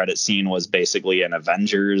post-credit scene was basically an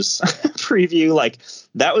Avengers preview. Like,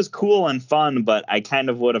 that was cool and fun, but I kind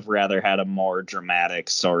of would have rather had a more dramatic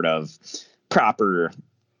sort of proper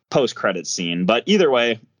post-credit scene. But either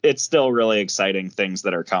way, it's still really exciting things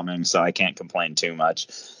that are coming, so I can't complain too much.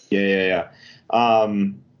 Yeah.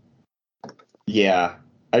 I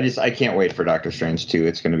can't wait for Doctor Strange 2.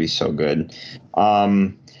 It's going to be so good. So all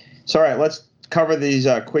right, let's cover these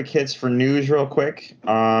quick hits for news real quick.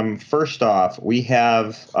 First off, we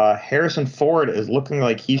have Harrison Ford is looking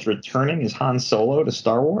like he's returning as Han Solo to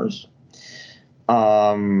Star Wars.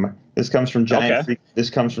 This comes from Giant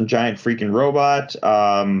Freaking Robot.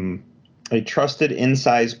 A trusted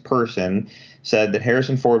inside person said that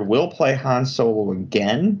Harrison Ford will play Han Solo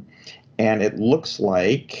again, and it looks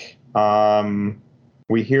like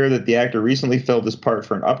we hear that the actor recently filled this part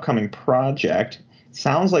for an upcoming project.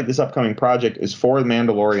 Sounds like this upcoming project is for The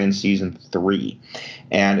Mandalorian season 3,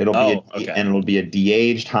 and it'll be a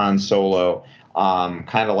de-aged Han Solo,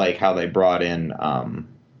 kind of like how they brought in,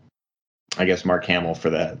 I guess, Mark Hamill for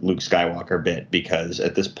the Luke Skywalker bit, because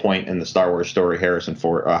at this point in the Star Wars story,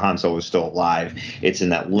 Han Solo is still alive. It's in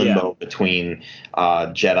that limbo between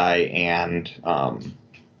Jedi and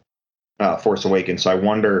Force Awakens. So I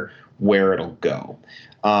wonder where it'll go.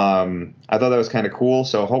 I thought that was kind of cool.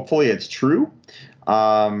 So hopefully it's true.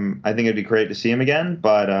 I think it'd be great to see him again,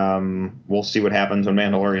 but we'll see what happens when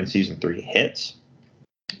Mandalorian season 3 hits.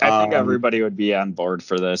 I think everybody would be on board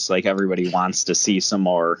for this. Like, everybody wants to see some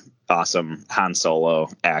more awesome Han Solo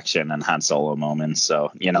action and Han Solo moments.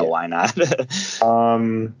 So, why not?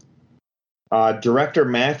 Director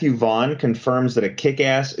Matthew Vaughn confirms that a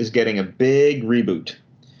Kick-Ass is getting a big reboot.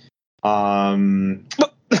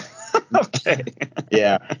 Okay.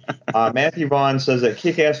 Yeah. Matthew Vaughn says that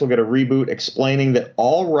Kick-Ass will get a reboot, explaining that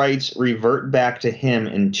all rights revert back to him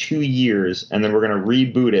in 2 years, and then we're going to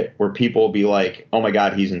reboot it where people will be like, oh my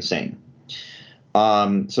God, he's insane.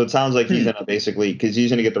 So it sounds like he's gonna basically, because he's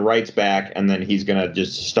gonna get the rights back, and then he's gonna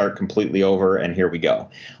just start completely over, and here we go.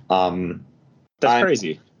 That's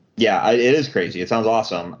crazy. Yeah, it is crazy. It sounds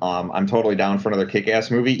awesome. I'm totally down for another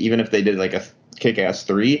Kick-Ass movie, even if they did like a Kick-Ass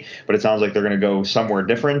 3. But it sounds like they're gonna go somewhere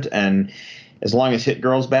different, and as long as Hit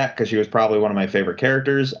Girl's back, because she was probably one of my favorite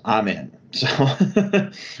characters, I'm in. So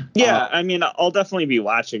yeah, I mean, I'll definitely be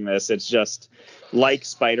watching this. It's just like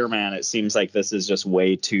Spider-Man. It seems like this is just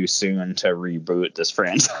way too soon to reboot this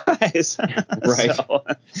franchise. Right. So,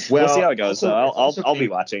 we'll see how it goes. So I'll be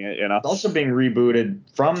watching it. It's also being rebooted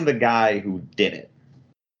from the guy who did it.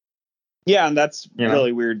 Yeah, and that's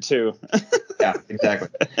really weird too. Yeah, exactly.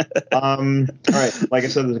 All right. Like I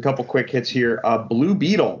said, there's a couple quick hits here. Blue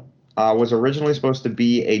Beetle was originally supposed to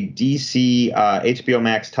be a DC HBO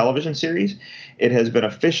Max television series. It has been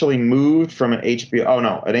officially moved from an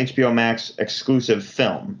HBO Max exclusive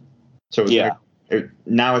film. So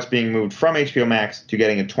now it's being moved from HBO Max to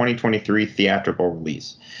getting a 2023 theatrical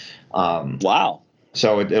release. Wow.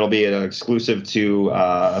 So it'll be an exclusive to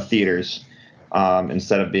theaters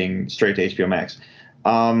instead of being straight to HBO Max.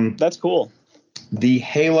 That's cool. The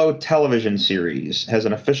Halo television series has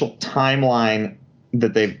an official timeline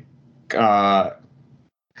that they've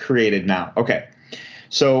created now. Okay.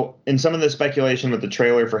 So in some of the speculation with the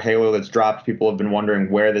trailer for Halo that's dropped, people have been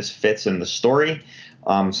wondering where this fits in the story.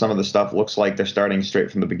 Some of the stuff looks like they're starting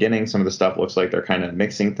straight from the beginning. Some of the stuff looks like they're kind of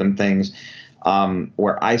mixing some things.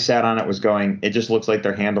 Where I sat on it was going, it just looks like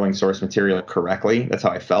they're handling source material correctly. That's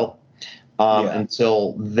how I felt.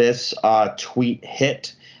 Until this tweet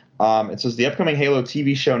hit. It says the upcoming Halo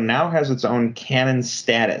TV show now has its own canon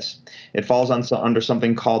status. It falls under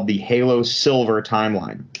something called the Halo Silver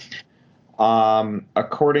timeline.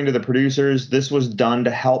 According to the producers, this was done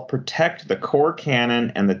to help protect the core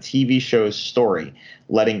canon and the TV show's story,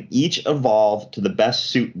 letting each evolve to the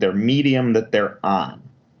best suit their medium that they're on.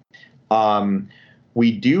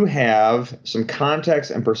 We do have some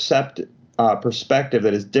context and perspective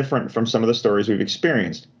that is different from some of the stories we've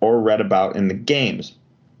experienced or read about in the games.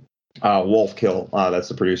 Wolfkill, that's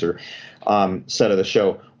the producer, said of the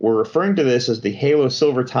show, we're referring to this as the Halo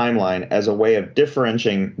Silver timeline as a way of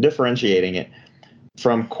differentiating it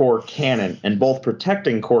from core canon and both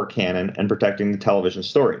protecting core canon and protecting the television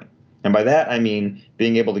story. And by that, I mean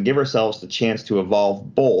being able to give ourselves the chance to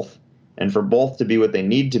evolve both and for both to be what they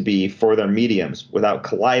need to be for their mediums without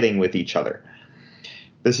colliding with each other.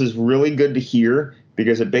 This is really good to hear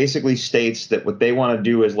because it basically states that what they want to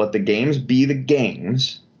do is let the games be the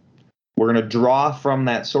games. We're going to draw from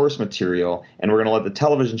that source material, and we're going to let the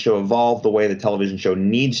television show evolve the way the television show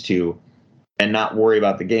needs to and not worry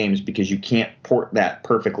about the games because you can't port that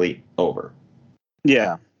perfectly over.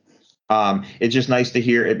 Yeah. It's just nice to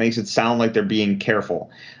hear. It makes it sound like they're being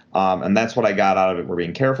careful. And that's what I got out of it. We're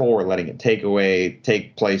being careful. We're letting it take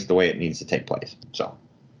place the way it needs to take place. So.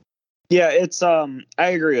 Yeah, it's I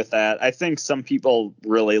agree with that. I think some people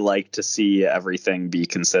really like to see everything be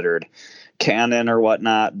considered canon or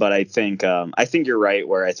whatnot, but I think you're right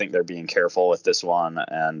where I think they're being careful with this one.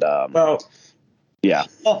 And yeah.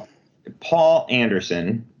 Paul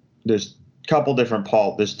Anderson, there's two different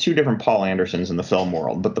Paul Andersons in the film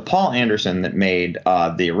world, but the Paul Anderson that made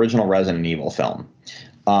the original Resident Evil film.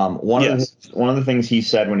 One of the things he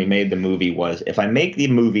said when he made the movie was, if I make the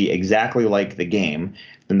movie exactly like the game,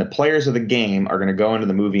 then the players of the game are going to go into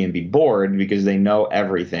the movie and be bored because they know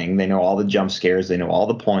everything. They know all the jump scares. They know all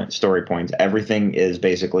the story points. Everything is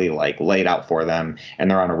basically like laid out for them, and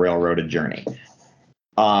they're on a railroaded journey.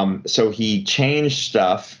 So he changed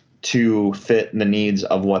stuff to fit the needs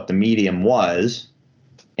of what the medium was,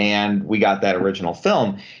 and we got that original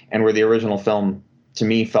film. And where the original film, to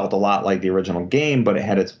me, felt a lot like the original game, but it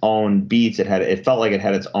had its own beats. It felt like it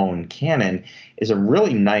had its own canon, is a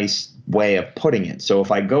really nice way of putting it. So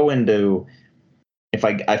I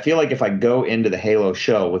feel like if I go into the Halo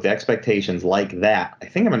show with expectations like that, I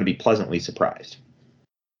think I'm going to be pleasantly surprised.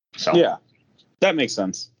 So yeah, that makes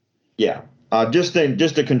sense. Yeah. Just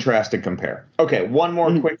to contrast and compare. Okay, one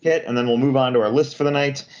more quick hit, and then we'll move on to our list for the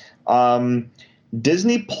night.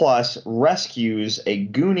 Disney Plus rescues a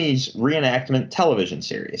Goonies reenactment television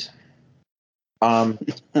series. Okay.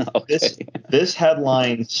 This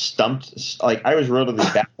headline stumped. Like, I was really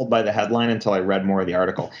baffled by the headline until I read more of the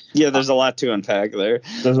article. Yeah, there's a lot to unpack there.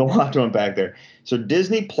 So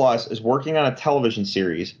Disney Plus is working on a television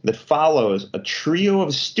series that follows a trio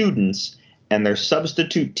of students and their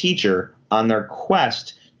substitute teacher on their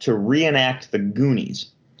quest to reenact the Goonies.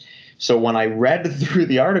 So when I read through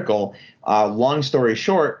the article, long story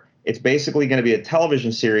short, it's basically going to be a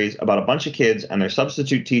television series about a bunch of kids and their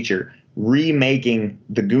substitute teacher remaking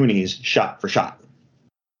the Goonies shot for shot.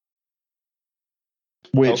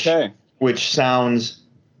 which sounds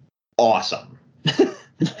awesome.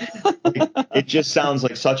 It just sounds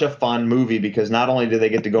like such a fun movie because not only do they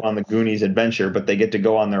get to go on the Goonies adventure, but they get to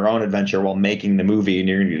go on their own adventure while making the movie, and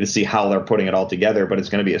you're going to get to see how they're putting it all together. But it's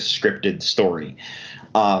going to be a scripted story.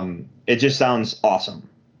 It just sounds awesome.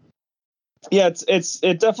 Yeah,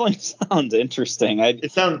 it definitely sounds interesting.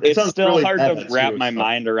 It sounds still really hard to wrap my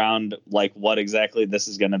mind around like what exactly this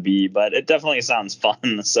is going to be, but it definitely sounds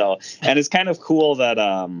fun. So, and it's kind of cool that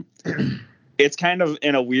it's kind of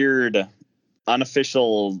in a weird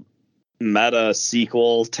unofficial meta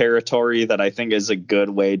sequel territory that I think is a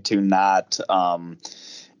good way to not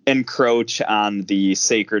encroach on the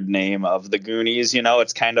sacred name of the Goonies. You know,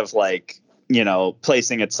 it's kind of like, you know,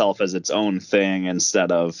 placing itself as its own thing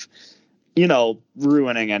instead of, you know,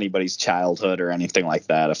 ruining anybody's childhood or anything like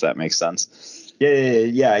that, if that makes sense.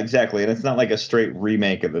 Yeah, exactly. And it's not like a straight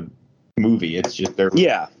remake of the movie. It's just they're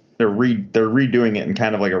redoing it in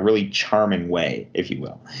kind of like a really charming way, if you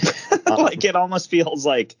will. Like it almost feels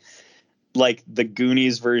like the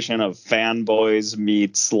Goonies version of Fanboys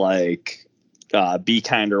meets like Be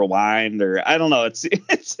Kind or Wind, or I don't know. It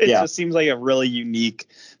just seems like a really unique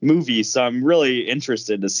movie. So I'm really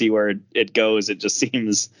interested to see where it goes. It just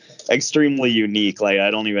seems extremely unique. Like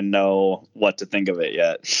I don't even know what to think of it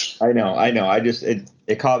yet. I know.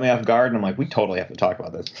 It caught me off guard, and I'm like, we totally have to talk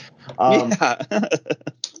about this.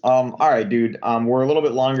 All right, dude. We're a little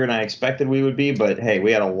bit longer than I expected we would be, but hey,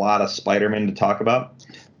 we had a lot of Spider-Man to talk about.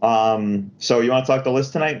 So you want to talk the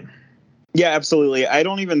list tonight? Yeah, absolutely. I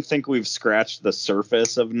don't even think we've scratched the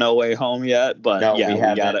surface of No Way Home yet, but no, we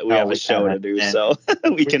got it. We have a show to do, so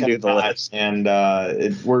we can do the list. And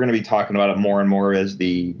we're going to be talking about it more and more as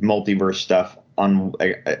the multiverse stuff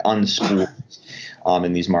unspools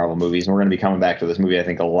in these Marvel movies. And we're going to be coming back to this movie, I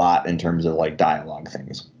think, a lot in terms of like dialogue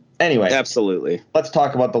things. Anyway, absolutely. Let's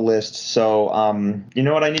talk about the list. So, you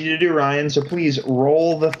know what I need you to do, Ryan? So please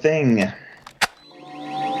roll the thing.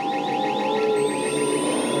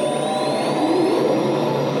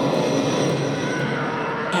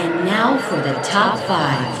 And now for the top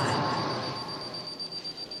 5.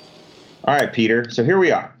 All right, Peter. So here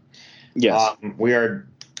we are. Yes. We are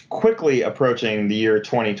quickly approaching the year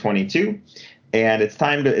 2022, and it's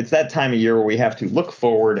that time of year where we have to look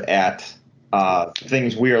forward at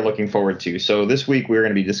things we are looking forward to. So this week we're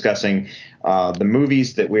going to be discussing the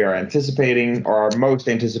movies that we are anticipating, or our most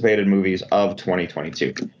anticipated movies of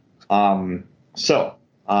 2022.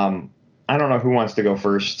 I don't know who wants to go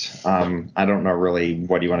first. I don't know really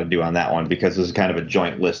what you want to do on that one, because this is kind of a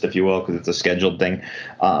joint list, if you will, because it's a scheduled thing.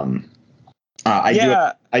 I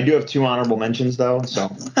do have 2 honorable mentions, though. So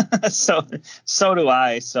do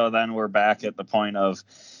I. So then we're back at the point of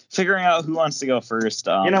figuring out who wants to go first.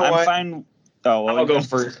 You know what? I'm fine. Oh, well, I'll go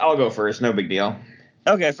first. I'll go first. No big deal.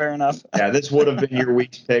 Okay, fair enough. Yeah, this would have been your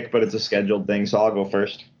week's pick, but it's a scheduled thing, so I'll go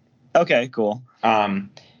first. Okay, cool.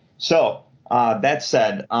 That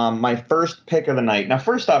said, my first pick of the night. Now,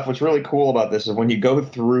 first off, what's really cool about this is when you go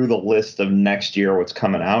through the list of next year, what's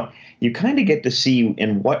coming out, you kind of get to see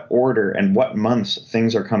in what order and what months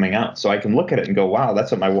things are coming out. So I can look at it and go, wow,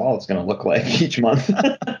 that's what my wallet's going to look like each month.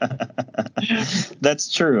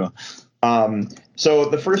 That's true. So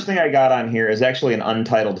the first thing I got on here is actually an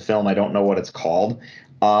untitled film. I don't know what it's called.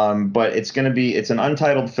 But it's an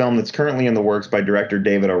untitled film that's currently in the works by director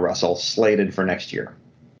David O. Russell, slated for next year.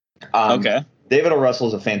 Okay. David O. Russell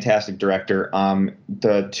is a fantastic director.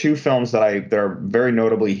 The 2 films that are very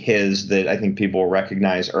notably his that I think people will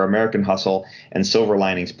recognize are American Hustle and Silver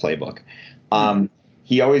Linings Playbook.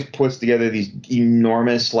 He always puts together these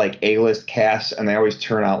enormous like A-list casts, and they always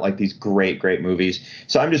turn out like these great movies.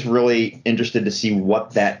 So I'm just really interested to see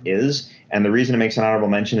what that is. And the reason it makes an honorable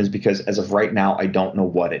mention is because as of right now, I don't know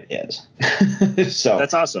what it is. So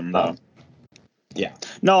that's awesome, though. Yeah.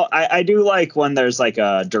 No, I do like when there's like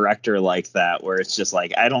a director like that, where it's just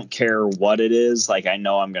like, I don't care what it is. Like, I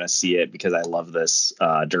know I'm going to see it because I love this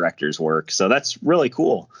director's work. So that's really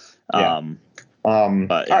cool. Yeah. All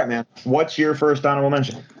right, man. What's your first honorable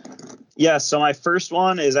mention? Yeah, so my first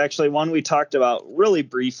one is actually one we talked about really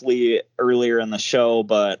briefly earlier in the show,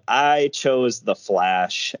 but I chose The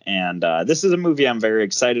Flash, and this is a movie I'm very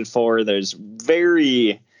excited for. There's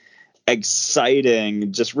very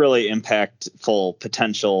exciting, just really impactful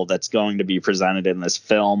potential that's going to be presented in this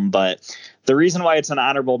film, but the reason why it's an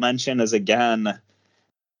honorable mention is, again,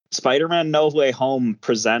 Spider-Man No Way Home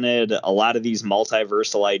presented a lot of these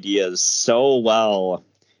multiversal ideas so well.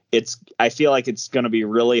 I feel like it's going to be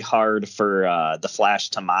really hard for The Flash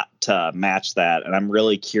to match that, and I'm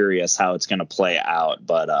really curious how it's going to play out.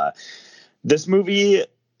 But this movie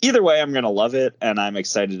either way, I'm going to love it, and I'm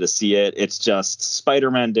excited to see it. It's just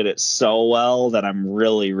Spider-Man did it so well that I'm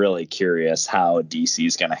really, really curious how DC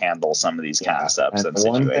is going to handle some of these concepts and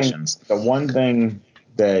situations. The one thing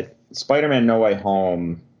that Spider-Man No Way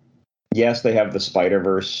Home, yes, they have the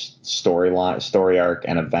Spider-Verse story arc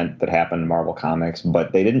and event that happened in Marvel Comics,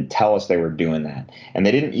 but they didn't tell us they were doing that, and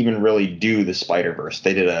they didn't even really do the Spider-Verse.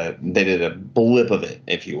 They did a blip of it,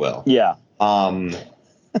 if you will. Yeah.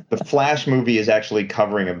 The Flash movie is actually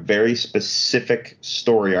covering a very specific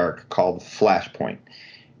story arc called Flashpoint,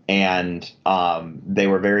 and they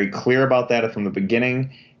were very clear about that from the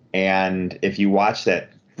beginning. And if you watch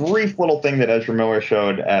that brief little thing that Ezra Miller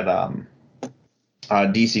showed at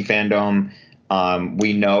DC Fandom,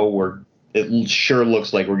 we know it sure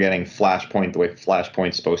looks like we're getting Flashpoint the way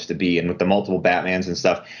Flashpoint's supposed to be. And with the multiple Batmans and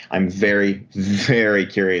stuff, I'm very, very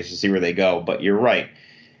curious to see where they go. But you're right.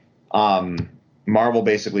 Marvel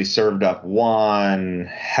basically served up one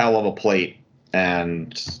hell of a plate,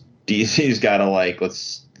 and DC's got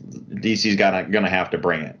to gonna have to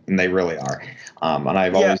bring it, and they really are. And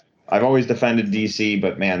I've always defended DC,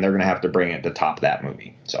 but man, they're going to have to bring it to top that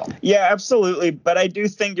movie. So yeah, absolutely. But I do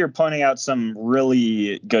think you're pointing out some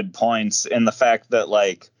really good points in the fact that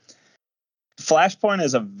like Flashpoint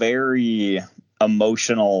is a very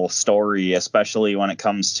emotional story, especially when it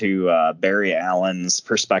comes to Barry Allen's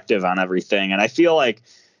perspective on everything. And I feel like,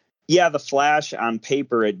 yeah, The Flash on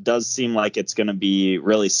paper, it does seem like it's going to be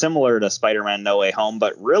really similar to Spider-Man No Way Home,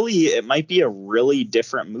 but really it might be a really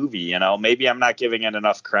different movie. You know, maybe I'm not giving it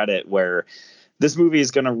enough credit, where this movie is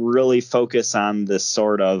going to really focus on this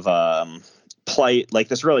sort of plight, like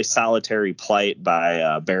this really solitary plight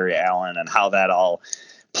by Barry Allen, and how that all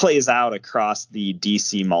plays out across the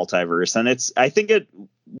DC multiverse. And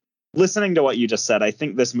listening to what you just said, I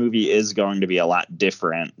think this movie is going to be a lot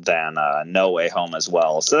different than No Way Home as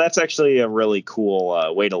well. So that's actually a really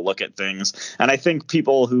cool way to look at things. And I think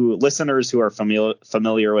listeners who are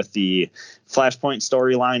familiar with the Flashpoint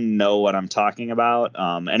storyline know what I'm talking about.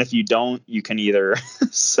 And if you don't, you can either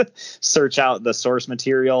search out the source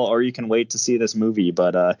material, or you can wait to see this movie.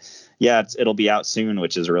 But it'll be out soon,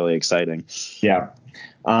 which is really exciting. Yeah.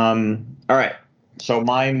 All right. So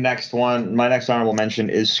my next honorable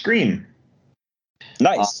mention is Scream.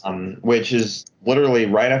 Nice. Which is literally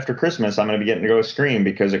right after Christmas. I'm going to be getting to go Scream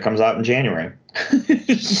because it comes out in January.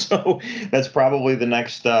 So that's probably the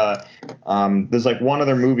next. There's like one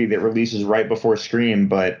other movie that releases right before Scream,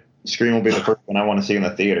 but Scream will be the first one I want to see in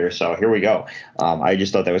the theater. So here we go. I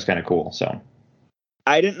just thought that was kind of cool. So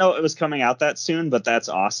I didn't know it was coming out that soon, but that's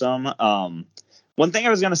awesome. One thing I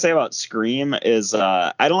was going to say about Scream is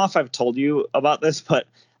I don't know if I've told you about this, but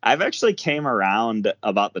I've actually came around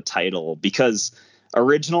about the title, because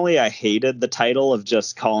originally I hated the title of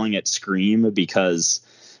just calling it Scream, because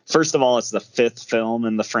first of all, it's the 5th film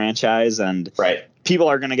in the franchise, and people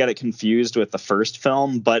are going to get it confused with the first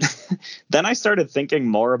film. But then I started thinking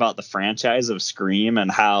more about the franchise of Scream,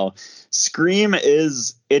 and how Scream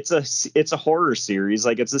it's a horror series.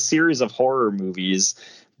 Like, it's a series of horror movies,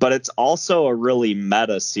 but it's also a really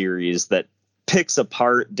meta series that picks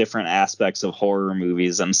apart different aspects of horror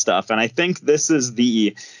movies and stuff. And I think this is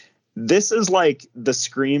like the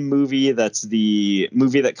Scream movie. That's the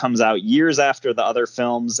movie that comes out years after the other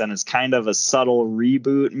films, and is kind of a subtle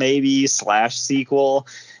reboot, maybe / sequel.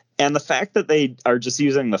 And the fact that they are just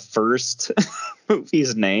using the first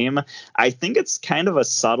movie's name, I think it's kind of a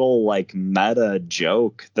subtle, like, meta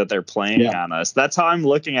joke that they're playing on us. That's how I'm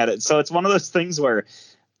looking at it. So it's one of those things where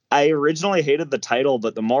I originally hated the title,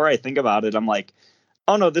 but the more I think about it, I'm like,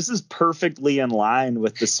 oh no, this is perfectly in line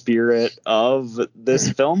with the spirit of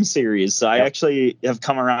this film series. So I actually have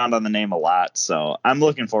come around on the name a lot. So I'm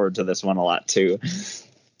looking forward to this one a lot too.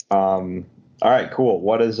 All right, cool.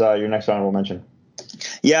 What is your next honorable mention?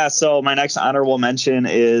 Yeah, so my next honorable mention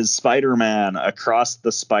is Spider-Man Across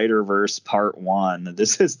the Spider-Verse Part 1.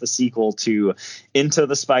 This is the sequel to Into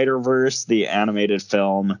the Spider-Verse, the animated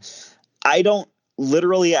film. I don't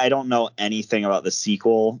know anything about the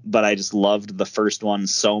sequel, but I just loved the first one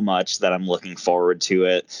so much that I'm looking forward to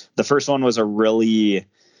it. The first one was a really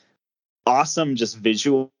awesome, just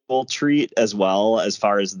visual treat, as well as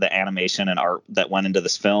far as the animation and art that went into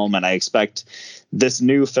this film. And I expect this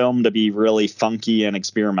new film to be really funky and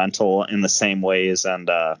experimental in the same ways. And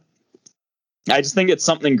I just think it's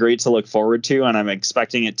something great to look forward to, and I'm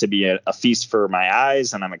expecting it to be a feast for my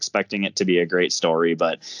eyes, and I'm expecting it to be a great story.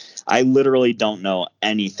 But I literally don't know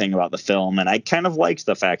anything about the film, and I kind of liked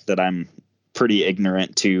the fact that I'm pretty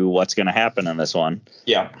ignorant to what's going to happen in this one.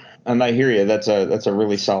 Yeah, and I hear you. That's a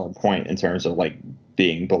really solid point in terms of, like,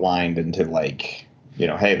 being blind into, like, you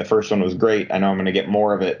know, hey, the first one was great. I know I'm going to get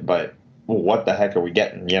more of it, but what the heck are we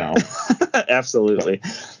getting? You know. Absolutely.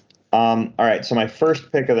 All right. So my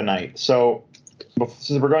first pick of the night. So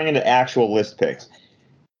since we're going into actual list picks,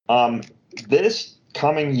 this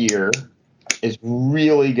coming year is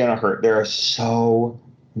really gonna hurt. There are so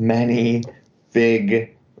many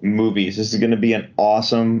big movies. This is going to be an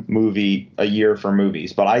awesome a year for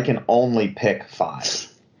movies, but I can only pick 5.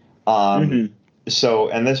 So,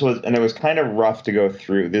 and it was kind of rough to go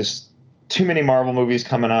through. There's too many Marvel movies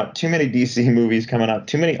coming out, too many DC movies coming out,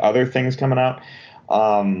 too many other things coming out.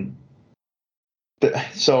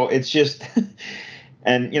 So it's just,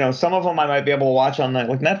 and some of them I might be able to watch on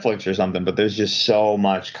like Netflix or something, but there's just so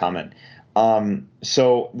much coming.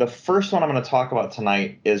 So the first one I'm going to talk about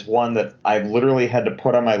tonight is one that I've literally had to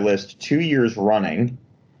put on my list 2 years running.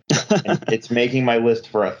 And it's making my list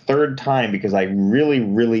for a 3rd time because I really,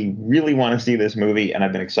 really, really want to see this movie, and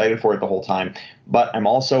I've been excited for it the whole time. But I'm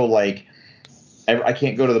also like, I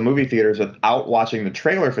can't go to the movie theaters without watching the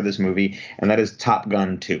trailer for this movie, and that is Top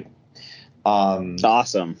Gun 2.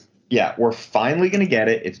 Awesome. Yeah, we're finally going to get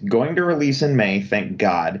it. It's going to release in May, thank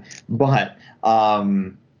God. But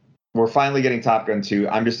we're finally getting Top Gun 2.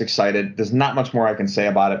 I'm just excited. There's not much more I can say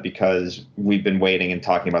about it because we've been waiting and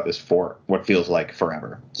talking about this for what feels like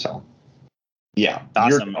forever. So, yeah.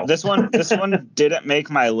 Awesome. This one didn't make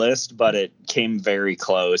my list, but it came very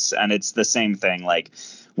close. And it's the same thing. Like,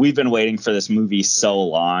 we've been waiting for this movie so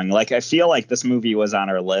long. Like, I feel like this movie was on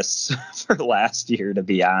our list for last year, to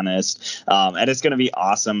be honest. And it's going to be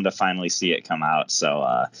awesome to finally see it come out.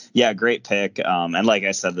 So, yeah, great pick. And like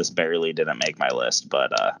I said, this barely didn't make my list,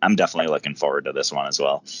 but I'm definitely looking forward to this one as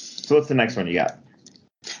well. So what's the next one you got?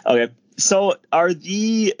 Okay. So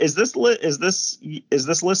is this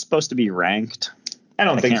list supposed to be ranked? I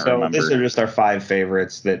don't think so. Remember. These are just our 5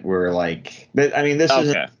 favorites that were like, I mean, this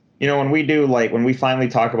is, when we finally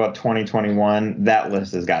talk about 2021, that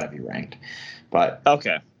list has got to be ranked. But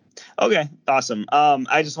okay, awesome.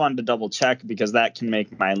 I just wanted to double check because that can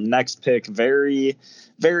make my next pick very,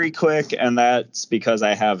 very quick, and that's because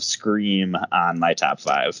I have Scream on my top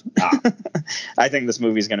 5. I think this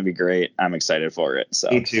movie is going to be great. I'm excited for it. So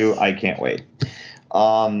me too. I can't wait.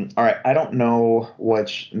 All right, I don't know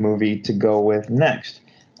which movie to go with next.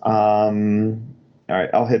 All right,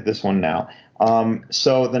 I'll hit this one now.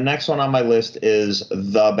 So the next one on my list is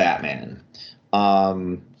The Batman.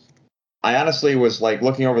 I honestly was like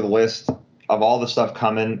looking over the list of all the stuff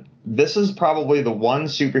coming. This is probably the one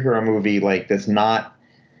superhero movie like that's not.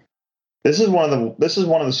 This is one of the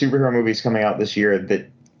superhero movies coming out this year that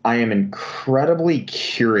I am incredibly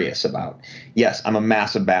curious about. Yes, I'm a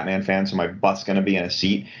massive Batman fan, so my butt's going to be in a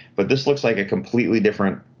seat. But this looks like a completely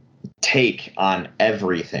different take on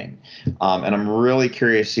everything. And I'm really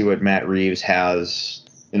curious to see what Matt Reeves has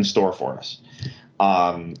in store for us.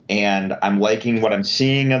 And I'm liking what I'm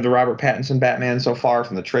seeing of the Robert Pattinson Batman so far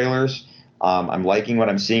from the trailers. I'm liking what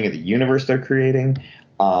I'm seeing of the universe they're creating.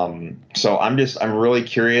 So I'm really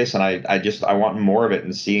curious, and I want more of it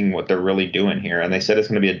and seeing what they're really doing here. And they said it's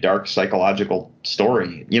going to be a dark psychological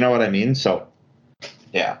story. You know what I mean? So,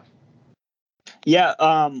 yeah. Yeah,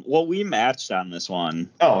 well, we matched on this one.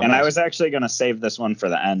 Oh, and nice. I was actually going to save this one for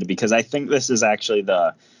the end because I think this is actually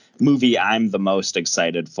the movie I'm the most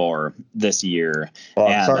excited for this year. Well,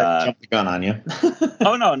 I'm sorry to jump the gun on you.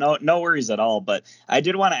 Oh, no worries at all. But I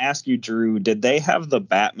did want to ask you, Drew, did they have the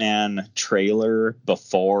Batman trailer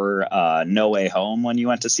before No Way Home when you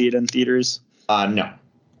went to see it in theaters? No.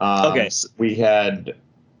 Okay. We had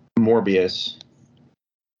Morbius.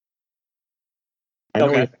 I know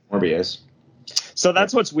we had Morbius. So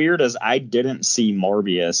that's what's weird is I didn't see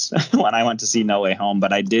Morbius when I went to see No Way Home,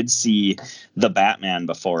 but I did see the Batman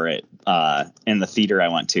before it in the theater I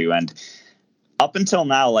went to. And up until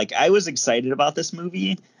now, like I was excited about this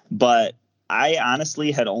movie, but I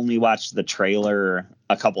honestly had only watched the trailer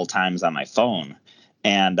a couple times on my phone.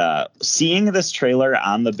 And seeing this trailer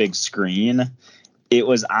on the big screen, it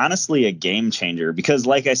was honestly a game changer because,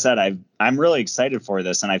 like I said, I'm really excited for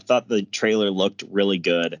this, and I thought the trailer looked really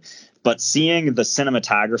good. But seeing the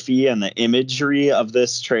cinematography and the imagery of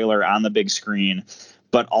this trailer on the big screen,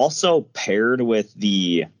 but also paired with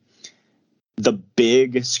the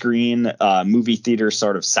big screen movie theater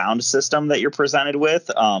sort of sound system that you're presented with,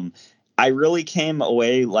 I really came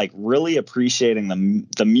away like really appreciating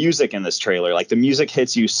the music in this trailer. Like the music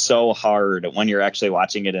hits you so hard when you're actually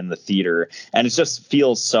watching it in the theater, and it just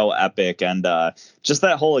feels so epic. And just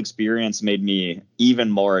that whole experience made me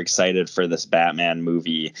even more excited for this Batman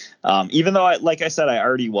movie. Even though, like I said, I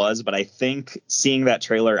already was, but I think seeing that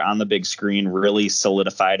trailer on the big screen really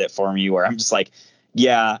solidified it for me where I'm just like,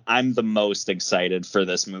 Yeah, I'm the most excited for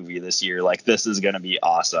this movie this year. Like, this is going to be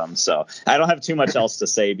awesome. So I don't have too much else to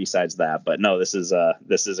say besides that. But no, this is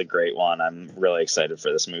a great one. I'm really excited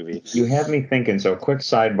for this movie. You have me thinking. So, quick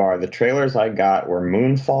sidebar: the trailers I got were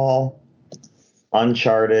Moonfall,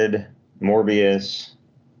 Uncharted, Morbius.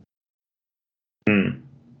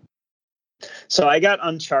 So I got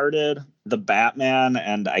Uncharted, the Batman,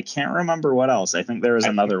 and I can't remember what else. I think there was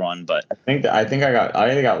another one, but I think I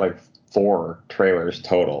got like 4 trailers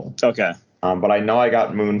total. okay. But I know I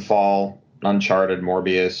got Moonfall, Uncharted,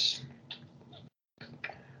 Morbius,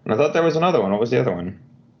 and I thought there was another one. What was the other one?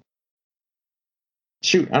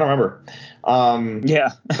 Shoot, I don't remember.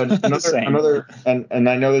 Yeah, but another, and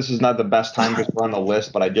I know this is not the best time because we're on the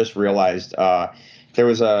list, but I just realized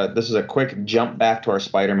this is a quick jump back to our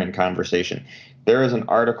Spider-Man conversation. There is an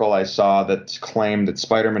article I saw that claimed that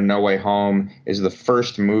Spider-Man No Way Home is the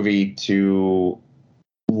first movie to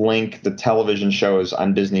link the television shows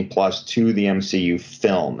on Disney Plus to the MCU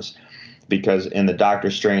films, because in the Doctor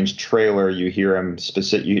Strange trailer you hear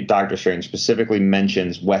Doctor Strange specifically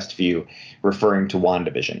mentions Westview, referring to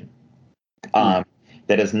WandaVision. That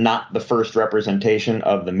is not the first representation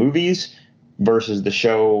of the movies versus the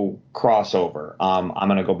show crossover. I'm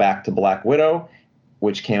going to go back to Black Widow,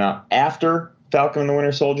 which came out after Falcon and the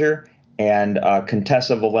Winter Soldier, and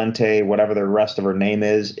Contessa Valente, whatever the rest of her name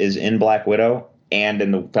is in Black Widow and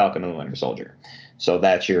in the Falcon and the Winter Soldier. So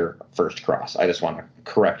that's your first cross. I just want to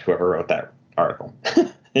correct whoever wrote that article.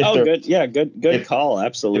 Good. Yeah, good call.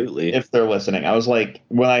 Absolutely. If they're listening, I was like,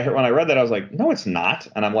 when I read that, I was like, no, it's not.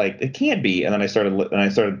 And I'm like, it can't be. And then I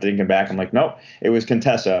started thinking back. I'm like, nope, it was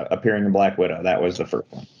Contessa appearing in Black Widow. That was the first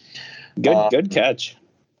one. Good catch.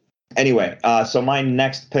 Anyway, so my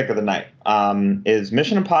next pick of the night is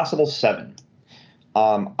Mission Impossible 7.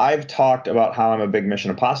 I've talked about how I'm a big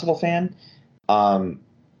Mission Impossible fan.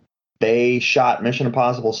 They shot Mission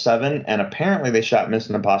Impossible 7, and apparently they shot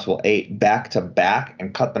Mission Impossible 8 back to back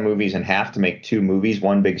and cut the movies in half to make 2 movies,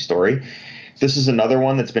 one big story. This is another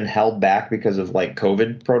one that's been held back because of like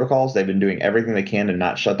COVID protocols. They've been doing everything they can to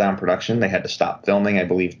not shut down production. They had to stop filming, I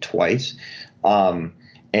believe, twice.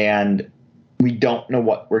 And we don't know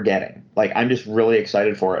what we're getting. Like, I'm just really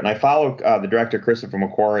excited for it. And I follow the director, Christopher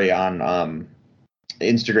McQuarrie, on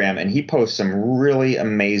Instagram, and he posts some really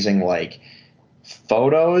amazing, like,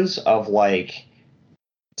 photos of like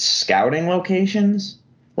scouting locations.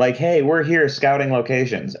 Like, hey, we're here scouting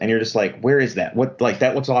locations, and you're just like, where is that? What, like,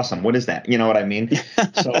 that looks awesome. What is that? You know what I mean?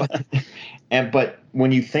 So, but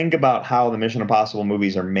when you think about how the Mission Impossible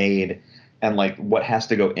movies are made and like what has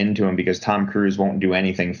to go into them, because Tom Cruise won't do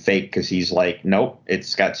anything fake because he's like, nope,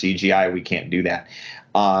 it's got CGI. We can't do that.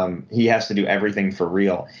 He has to do everything for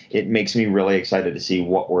real. It makes me really excited to see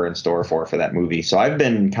what we're in store for that movie. So I've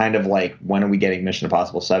been kind of like, when are we getting Mission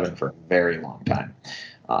Impossible 7 for a very long time.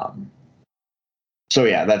 So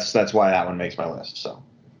yeah, that's why that one makes my list. So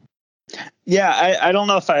yeah, I don't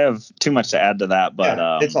know if I have too much to add to that, but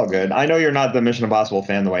yeah, it's all good. I know you're not the Mission Impossible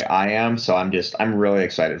fan the way I am, so I'm really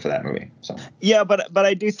excited for that movie. So yeah, but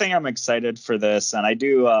I do think I'm excited for this, and I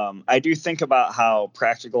do think about how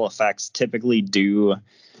practical effects typically do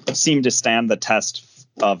seem to stand the test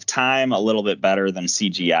of time a little bit better than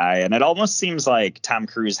CGI, and it almost seems like Tom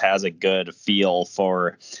Cruise has a good feel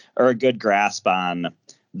for, or a good grasp on,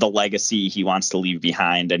 the legacy he wants to leave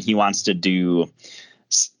behind, and he wants to do,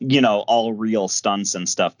 you know, all real stunts and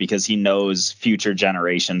stuff because he knows future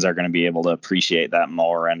generations are going to be able to appreciate that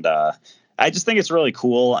more. And I just think it's really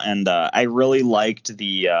cool. And I really liked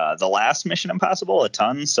the last Mission Impossible a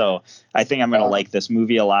ton. So I think I'm going to like this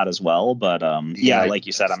movie a lot as well. But yeah, like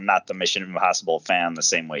you said, I'm not the Mission Impossible fan the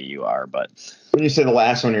same way you are. But when you say the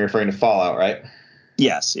last one, you're referring to Fallout, right?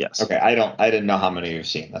 Yes. Okay, I didn't know how many you've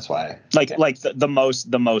seen. That's why. Like the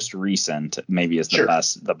most recent maybe is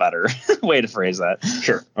the better way to phrase that.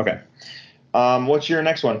 Sure. Okay. What's your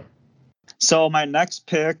next one? So my next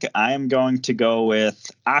pick, I am going to go with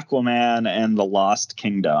Aquaman and the Lost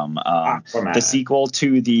Kingdom, the sequel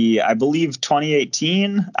to the, I believe,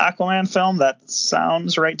 2018 Aquaman film. That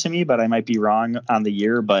sounds right to me, but I might be wrong on the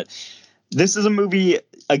year. But this is a movie,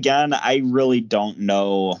 again, I really don't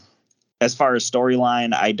know. As far as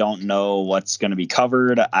storyline, I don't know what's going to be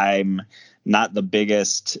covered. I'm not the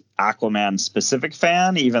biggest Aquaman specific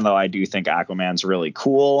fan, even though I do think Aquaman's really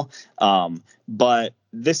cool. But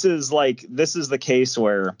this is the case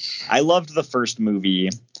where I loved the first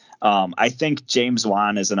movie. I think James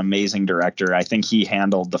Wan is an amazing director. I think he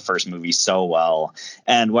handled the first movie so well.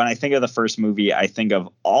 And when I think of the first movie, I think of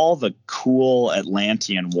all the cool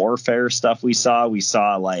Atlantean warfare stuff we saw. We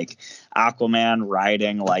saw like Aquaman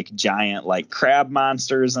riding like giant like crab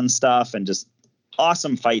monsters and stuff, and just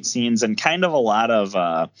awesome fight scenes and kind of a lot of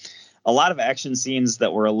action scenes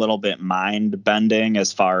that were a little bit mind bending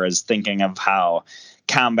as far as thinking of how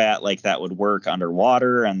combat like that would work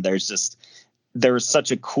underwater. And there was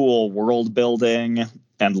such a cool world building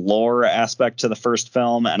and lore aspect to the first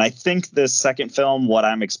film. And I think this second film, what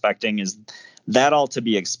I'm expecting is that all to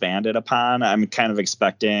be expanded upon. I'm kind of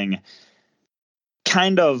expecting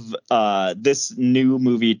this new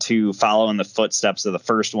movie to follow in the footsteps of the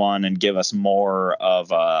first one and give us more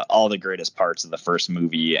of all the greatest parts of the first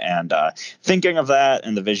movie. And thinking of that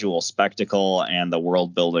and the visual spectacle and the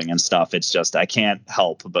world building and stuff, it's just, I can't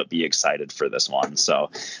help but be excited for this one. So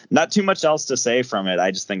not too much else to say from it.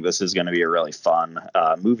 I just think this is going to be a really fun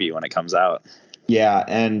movie when it comes out. Yeah,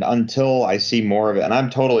 and until I see more of it, and I'm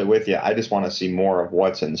totally with you, I just want to see more of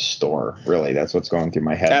what's in store, really. That's what's going through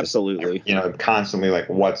my head. Absolutely. Constantly like,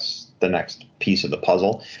 what's the next piece of the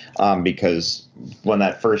puzzle? Because when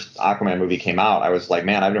that first Aquaman movie came out, I was like,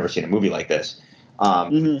 man, I've never seen a movie like this.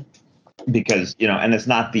 Because, and it's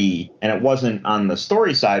not and it wasn't on the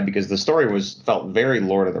story side, because the story felt very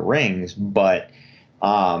Lord of the Rings, but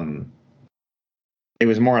it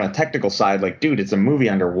was more on a technical side, like, dude, it's a movie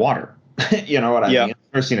underwater. You know what I mean? I've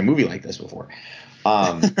never seen a movie like this before.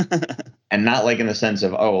 And not like in the sense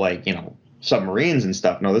of, submarines and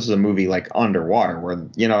stuff. No, this is a movie like underwater where,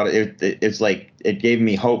 it's like it gave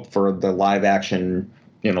me hope for the live action,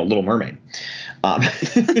 Little Mermaid.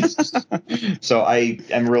 So I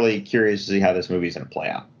am really curious to see how this movie is going to play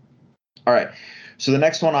out. All right. So the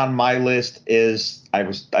next one on my list is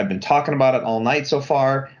I've been talking about it all night so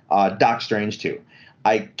far. Doc Strange 2.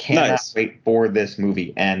 I cannot wait for this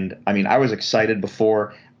movie. And I mean, I was excited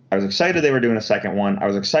before. I was excited they were doing a second one. I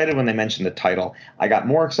was excited when they mentioned the title. I got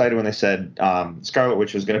more excited when they said Scarlet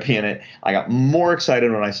Witch was going to be in it. I got more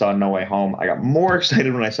excited when I saw No Way Home. I got more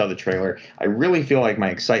excited when I saw the trailer. I really feel like my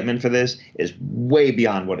excitement for this is way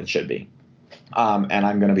beyond what it should be. And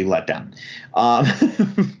I'm going to be let down.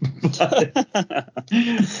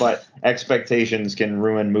 But expectations can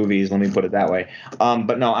ruin movies. Let me put it that way.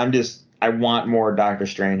 But no, I want more Doctor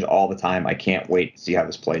Strange all the time. I can't wait to see how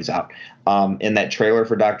this plays out. In that trailer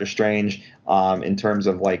for Doctor Strange, in terms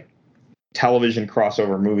of like television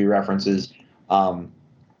crossover movie references,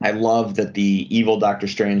 I love that the evil Doctor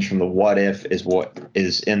Strange from the What If is what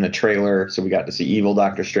is in the trailer. So we got to see evil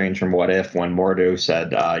Doctor Strange from What If when Mordo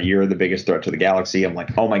said, "You're the biggest threat to the galaxy." I'm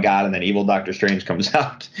like, oh my God. And then evil Doctor Strange comes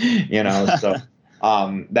out, so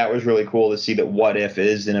that was really cool to see that What If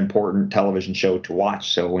is an important television show to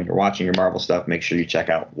watch. So when you're watching your Marvel stuff, make sure you check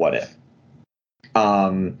out What If.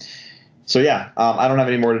 I don't have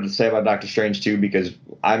any more to say about Doctor Strange 2 because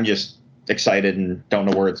I'm just excited and don't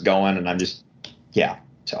know where it's going. And I'm just,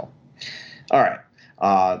 So, all right.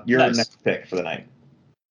 Your next pick for the night.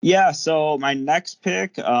 Yeah. So my next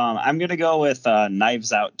pick, I'm going to go with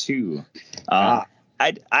Knives Out 2.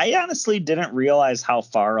 I honestly didn't realize how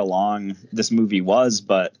far along this movie was,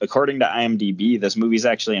 but according to IMDb, this movie's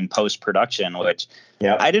actually in post-production, which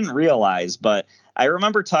I didn't realize. But I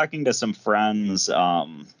remember talking to some friends.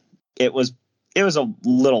 It was a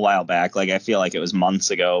little while back. Like, I feel like it was months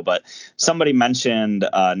ago, but somebody mentioned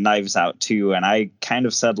Knives Out 2. And I kind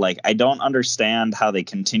of said, like, I don't understand how they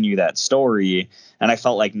continue that story. And I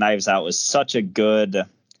felt like Knives Out was such a good,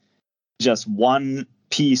 just one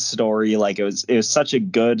piece story. Like, it was such a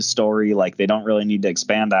good story. Like, they don't really need to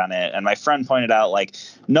expand on it. And my friend pointed out, like,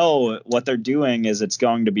 no, what they're doing is it's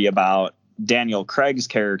going to be about Daniel Craig's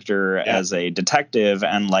character as a detective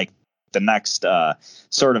and like the next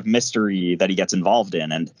sort of mystery that he gets involved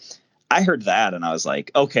in. And I heard that and I was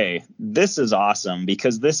like, okay, this is awesome,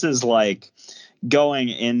 because this is like going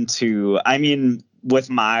into, I mean, with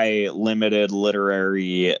my limited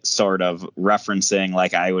literary sort of referencing,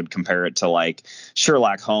 like I would compare it to like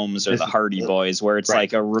Sherlock Holmes or the Hardy Boys, where it's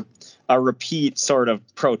like a repeat sort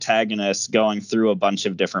of protagonist going through a bunch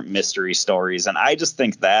of different mystery stories. And I just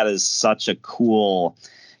think that is such a cool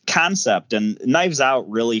concept. And Knives Out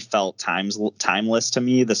really felt timeless to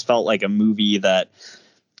me. This felt like a movie that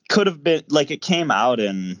could have been, like, it came out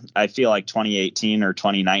in, I feel like 2018 or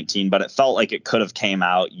 2019, but it felt like it could have came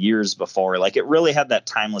out years before. Like, it really had that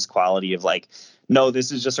timeless quality of like, no,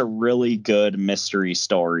 this is just a really good mystery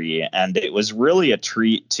story. And it was really a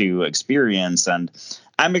treat to experience. And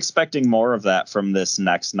I'm expecting more of that from this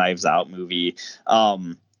next Knives Out movie.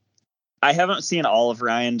 I haven't seen all of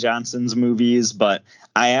Rian Johnson's movies, but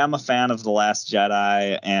I am a fan of The Last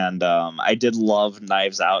Jedi, and I did love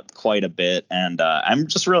Knives Out quite a bit, and I'm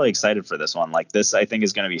just really excited for this one. Like, this, I think,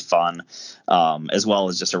 is going to be fun, as well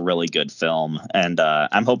as just a really good film, and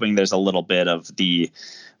I'm hoping there's a little bit of the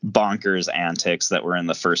bonkers antics that were in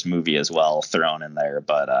the first movie as well thrown in there.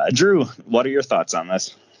 But Drew, what are your thoughts on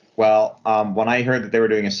this? Well, when I heard that they were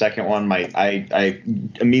doing a second one, I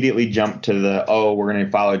immediately jumped to we're going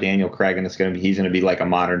to follow Daniel Craig, and he's going to be like a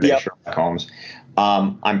modern day Sherlock Holmes.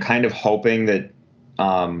 I'm kind of hoping that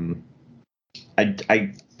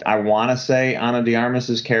I want to say Ana de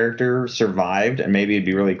Armas's character survived, and maybe it'd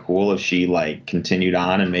be really cool if she like continued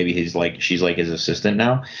on, and maybe she's like his assistant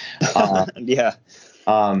now. Yeah.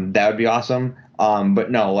 That would be awesome.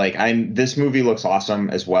 But no, like this movie looks awesome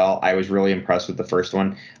as well. I was really impressed with the first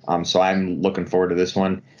one. So I'm looking forward to this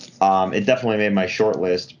one. It definitely made my short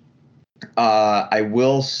list. I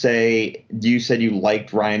will say, you said you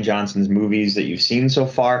liked Rian Johnson's movies that you've seen so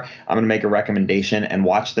far. I'm going to make a recommendation and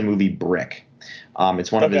watch the movie Brick.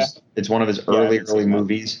 It's one of his early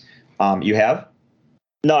movies. You have?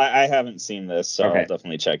 No, I haven't seen this, so okay. I'll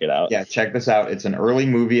definitely check it out. Yeah, check this out. It's an early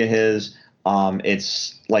movie of his.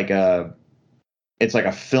 It's like a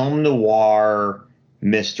film noir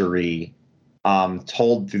mystery,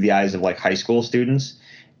 told through the eyes of like high school students.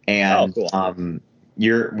 And cool.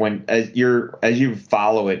 As you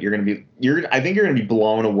follow it, I think you're gonna be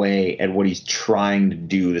blown away at what he's trying to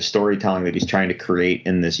do, the storytelling that he's trying to create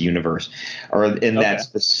in this universe, or in that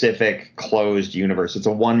specific closed universe. It's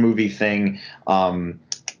a one movie thing.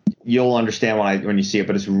 You'll understand when you see it,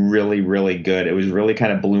 but it's really, really good. It was really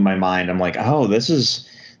kind of blew my mind. I'm like, oh, this is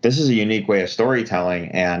a unique way of storytelling,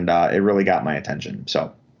 and it really got my attention.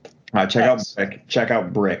 So check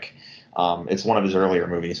out Brick. It's one of his earlier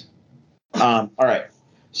movies. All right.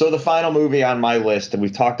 So the final movie on my list, and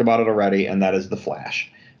we've talked about it already, and that is The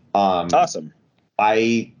Flash. Awesome.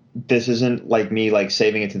 This isn't like me like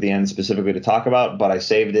saving it to the end specifically to talk about, but I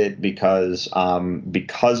saved it because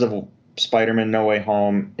of Spider-Man No Way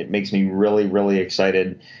Home. It makes me really, really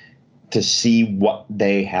excited to see what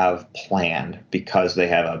they have planned, because they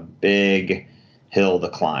have a big hill to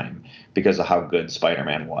climb because of how good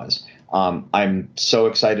Spider-Man was. I'm so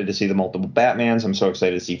excited to see the multiple Batmans. I'm so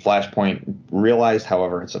excited to see Flashpoint realized,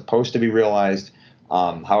 however it's supposed to be realized,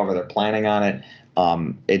 however they're planning on it.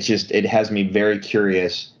 It has me very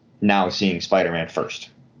curious now seeing Spider-Man first.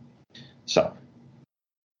 So.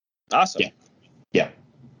 Awesome. Yeah.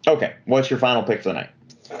 Okay. What's your final pick for the night?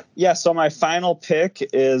 Yeah, so my final pick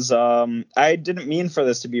is I didn't mean for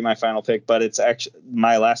this to be my final pick, but it's actually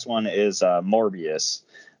my last one is Morbius.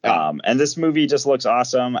 And this movie just looks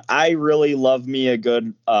awesome. I really love me a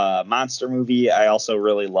good monster movie. I also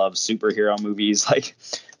really love superhero movies. Like,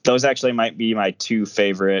 those actually might be my two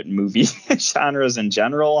favorite movie genres in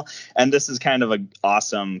general. And this is kind of an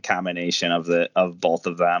awesome combination of both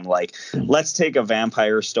of them. Like, let's take a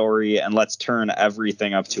vampire story and let's turn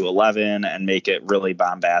everything up to 11 and make it really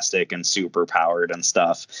bombastic and super powered and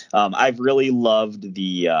stuff. I've really loved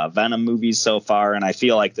the Venom movies so far, and I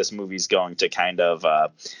feel like this movie's going to kind of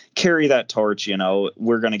carry that torch. You know,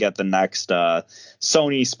 we're going to get the next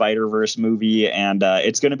Sony Spider-Verse movie, and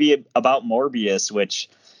it's going to be about Morbius, which,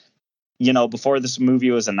 you know, before this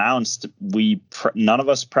movie was announced, none of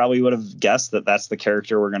us probably would have guessed that that's the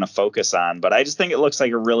character we're going to focus on. But I just think it looks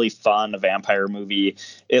like a really fun vampire movie.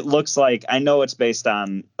 It looks like, I know it's based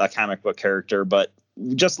on a comic book character, but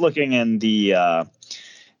just looking in the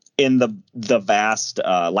vast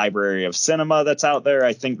library of cinema that's out there,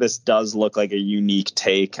 I think this does look like a unique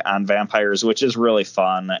take on vampires, which is really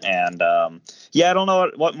fun. And I don't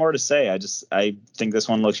know what more to say. I think this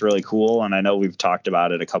one looks really cool, and I know we've talked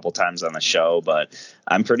about it a couple times on the show, but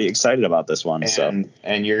I'm pretty excited about this one.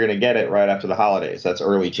 And you're gonna get it right after the holidays. That's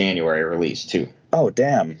early January release too. Oh,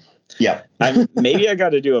 damn. Yeah. Maybe I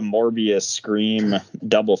got to do a Morbius Scream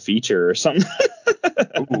double feature or something.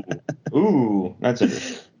 Ooh, that's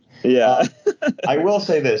interesting. Yeah. I will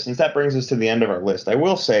say this, since that brings us to the end of our list, I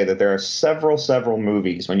will say that there are several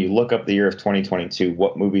movies. When you look up the year of 2022,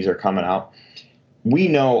 what movies are coming out, we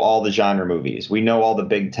know all the genre movies. We know all the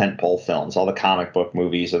big tentpole films. All the comic book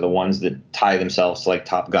movies are the ones that tie themselves to like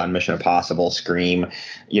Top Gun, Mission Impossible, Scream,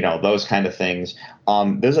 you know, those kind of things.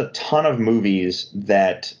 There's a ton of movies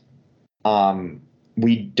that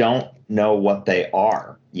we don't know what they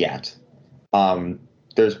are yet.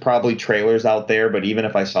 There's probably trailers out there, but even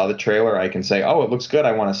if I saw the trailer, I can say, oh, it looks good,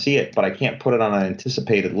 I want to see it, but I can't put it on an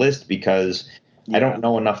anticipated list because I don't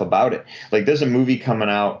know enough about it. Like, there's a movie coming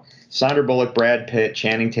out, Sandra Bullock, Brad Pitt,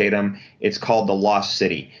 Channing Tatum. It's called The Lost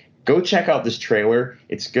City. Go check out this trailer.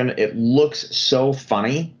 It looks so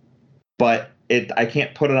funny, but I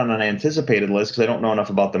can't put it on an anticipated list because I don't know enough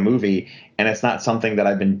about the movie, and it's not something that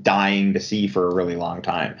I've been dying to see for a really long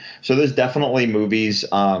time. So there's definitely movies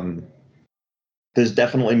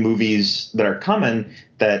that are coming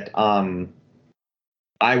that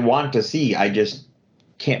I want to see. I just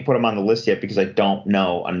can't put them on the list yet because I don't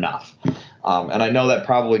know enough. And I know that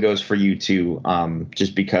probably goes for you too,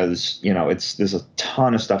 just because, you know, there's a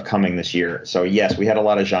ton of stuff coming this year. So yes, we had a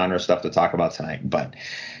lot of genre stuff to talk about tonight, but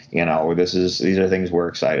you know, these are things we're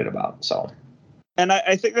excited about. So. And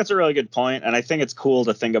I think that's a really good point. And I think it's cool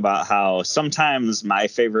to think about how sometimes my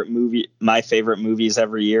favorite movies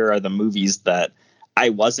every year are the movies that I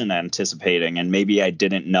wasn't anticipating and maybe I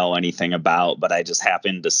didn't know anything about, but I just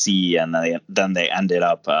happened to see, and then they ended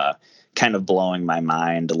up kind of blowing my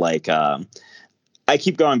mind. Like I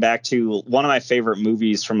keep going back to one of my favorite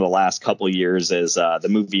movies from the last couple of years is the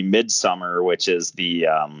movie Midsommar, which is the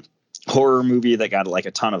horror movie that got like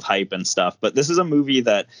a ton of hype and stuff. But this is a movie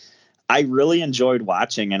that I really enjoyed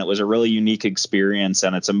watching, and it was a really unique experience.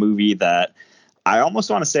 And it's a movie that I almost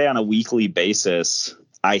want to say on a weekly basis,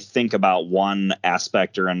 I think about one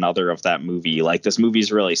aspect or another of that movie. Like, this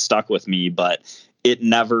movie's really stuck with me, but it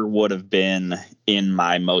never would have been in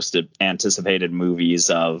my most anticipated movies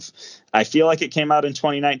of, I feel like it came out in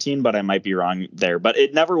 2019, but I might be wrong there, but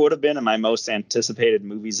it never would have been in my most anticipated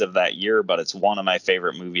movies of that year. But it's one of my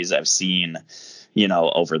favorite movies I've seen, you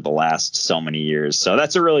know, over the last so many years. So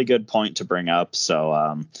that's a really good point to bring up.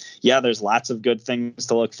 So, yeah, there's lots of good things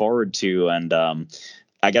to look forward to. And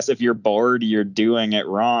I guess if you're bored, you're doing it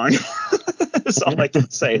wrong. That's all I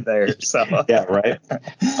can say there. So yeah, right.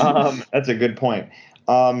 That's a good point.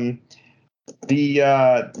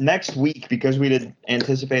 The next week, because we did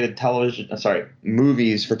anticipated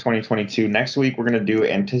movies for 2022, next week we're going to do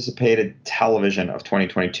anticipated television of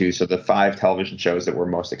 2022. So the 5 television shows that we're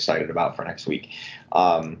most excited about for next week.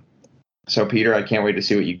 So Peter, I can't wait to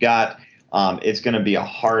see what you got. It's going to be a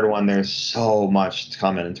hard one. There's so much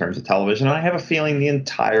coming in terms of television. And I have a feeling the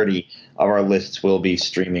entirety of our lists will be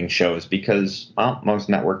streaming shows because, well, most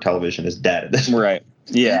network television is dead at this point. Right.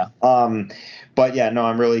 Yeah. But yeah, no,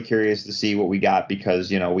 I'm really curious to see what we got because,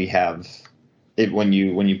 you know, we have it when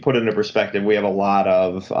you put it into perspective, we have a lot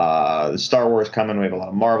of Star Wars coming. We have a lot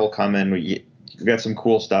of Marvel coming. We've got some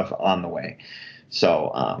cool stuff on the way.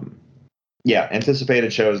 So, yeah,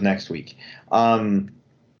 anticipated shows next week. Do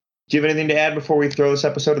you have anything to add before we throw this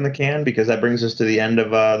episode in the can? Because that brings us to the end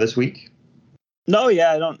of this week. No,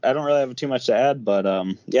 yeah, I don't really have too much to add, but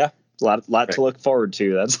yeah, a lot to look forward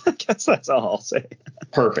to. I guess that's all I'll say.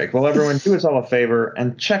 Perfect. Well, everyone, do us all a favor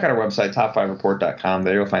and check out our website, top5report.com.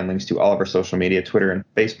 There you'll find links to all of our social media, Twitter and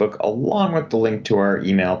Facebook, along with the link to our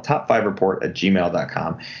email,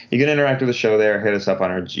 top5report@gmail.com. You can interact with the show there. Hit us up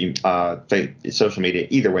on our social media.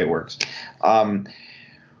 Either way works.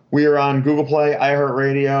 We are on Google Play,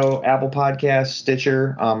 iHeartRadio, Apple Podcasts,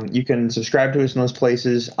 Stitcher. You can subscribe to us in those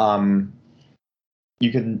places.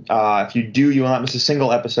 You can, if you will not miss a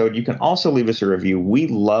single episode. You can also leave us a review. We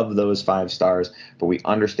love those 5 stars, but we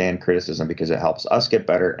understand criticism because it helps us get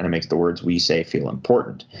better and it makes the words we say feel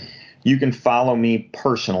important. You can follow me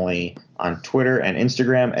personally on Twitter and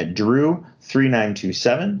Instagram at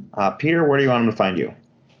Drew3927. Peter, where do you want them to find you?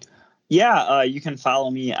 Yeah, you can follow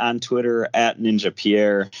me on Twitter at Ninja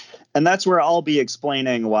Pierre, and that's where I'll be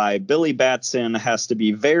explaining why Billy Batson has to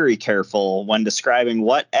be very careful when describing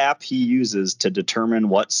what app he uses to determine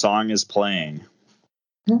what song is playing.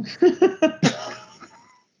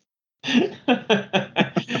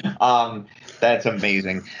 That's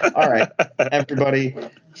amazing. All right, everybody,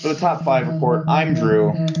 for the Top 5 Report, I'm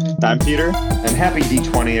Drew. I'm Peter. And happy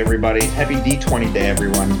D20, everybody. Happy D20 day,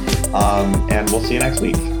 everyone. And we'll see you next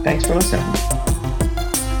week. Thanks for listening.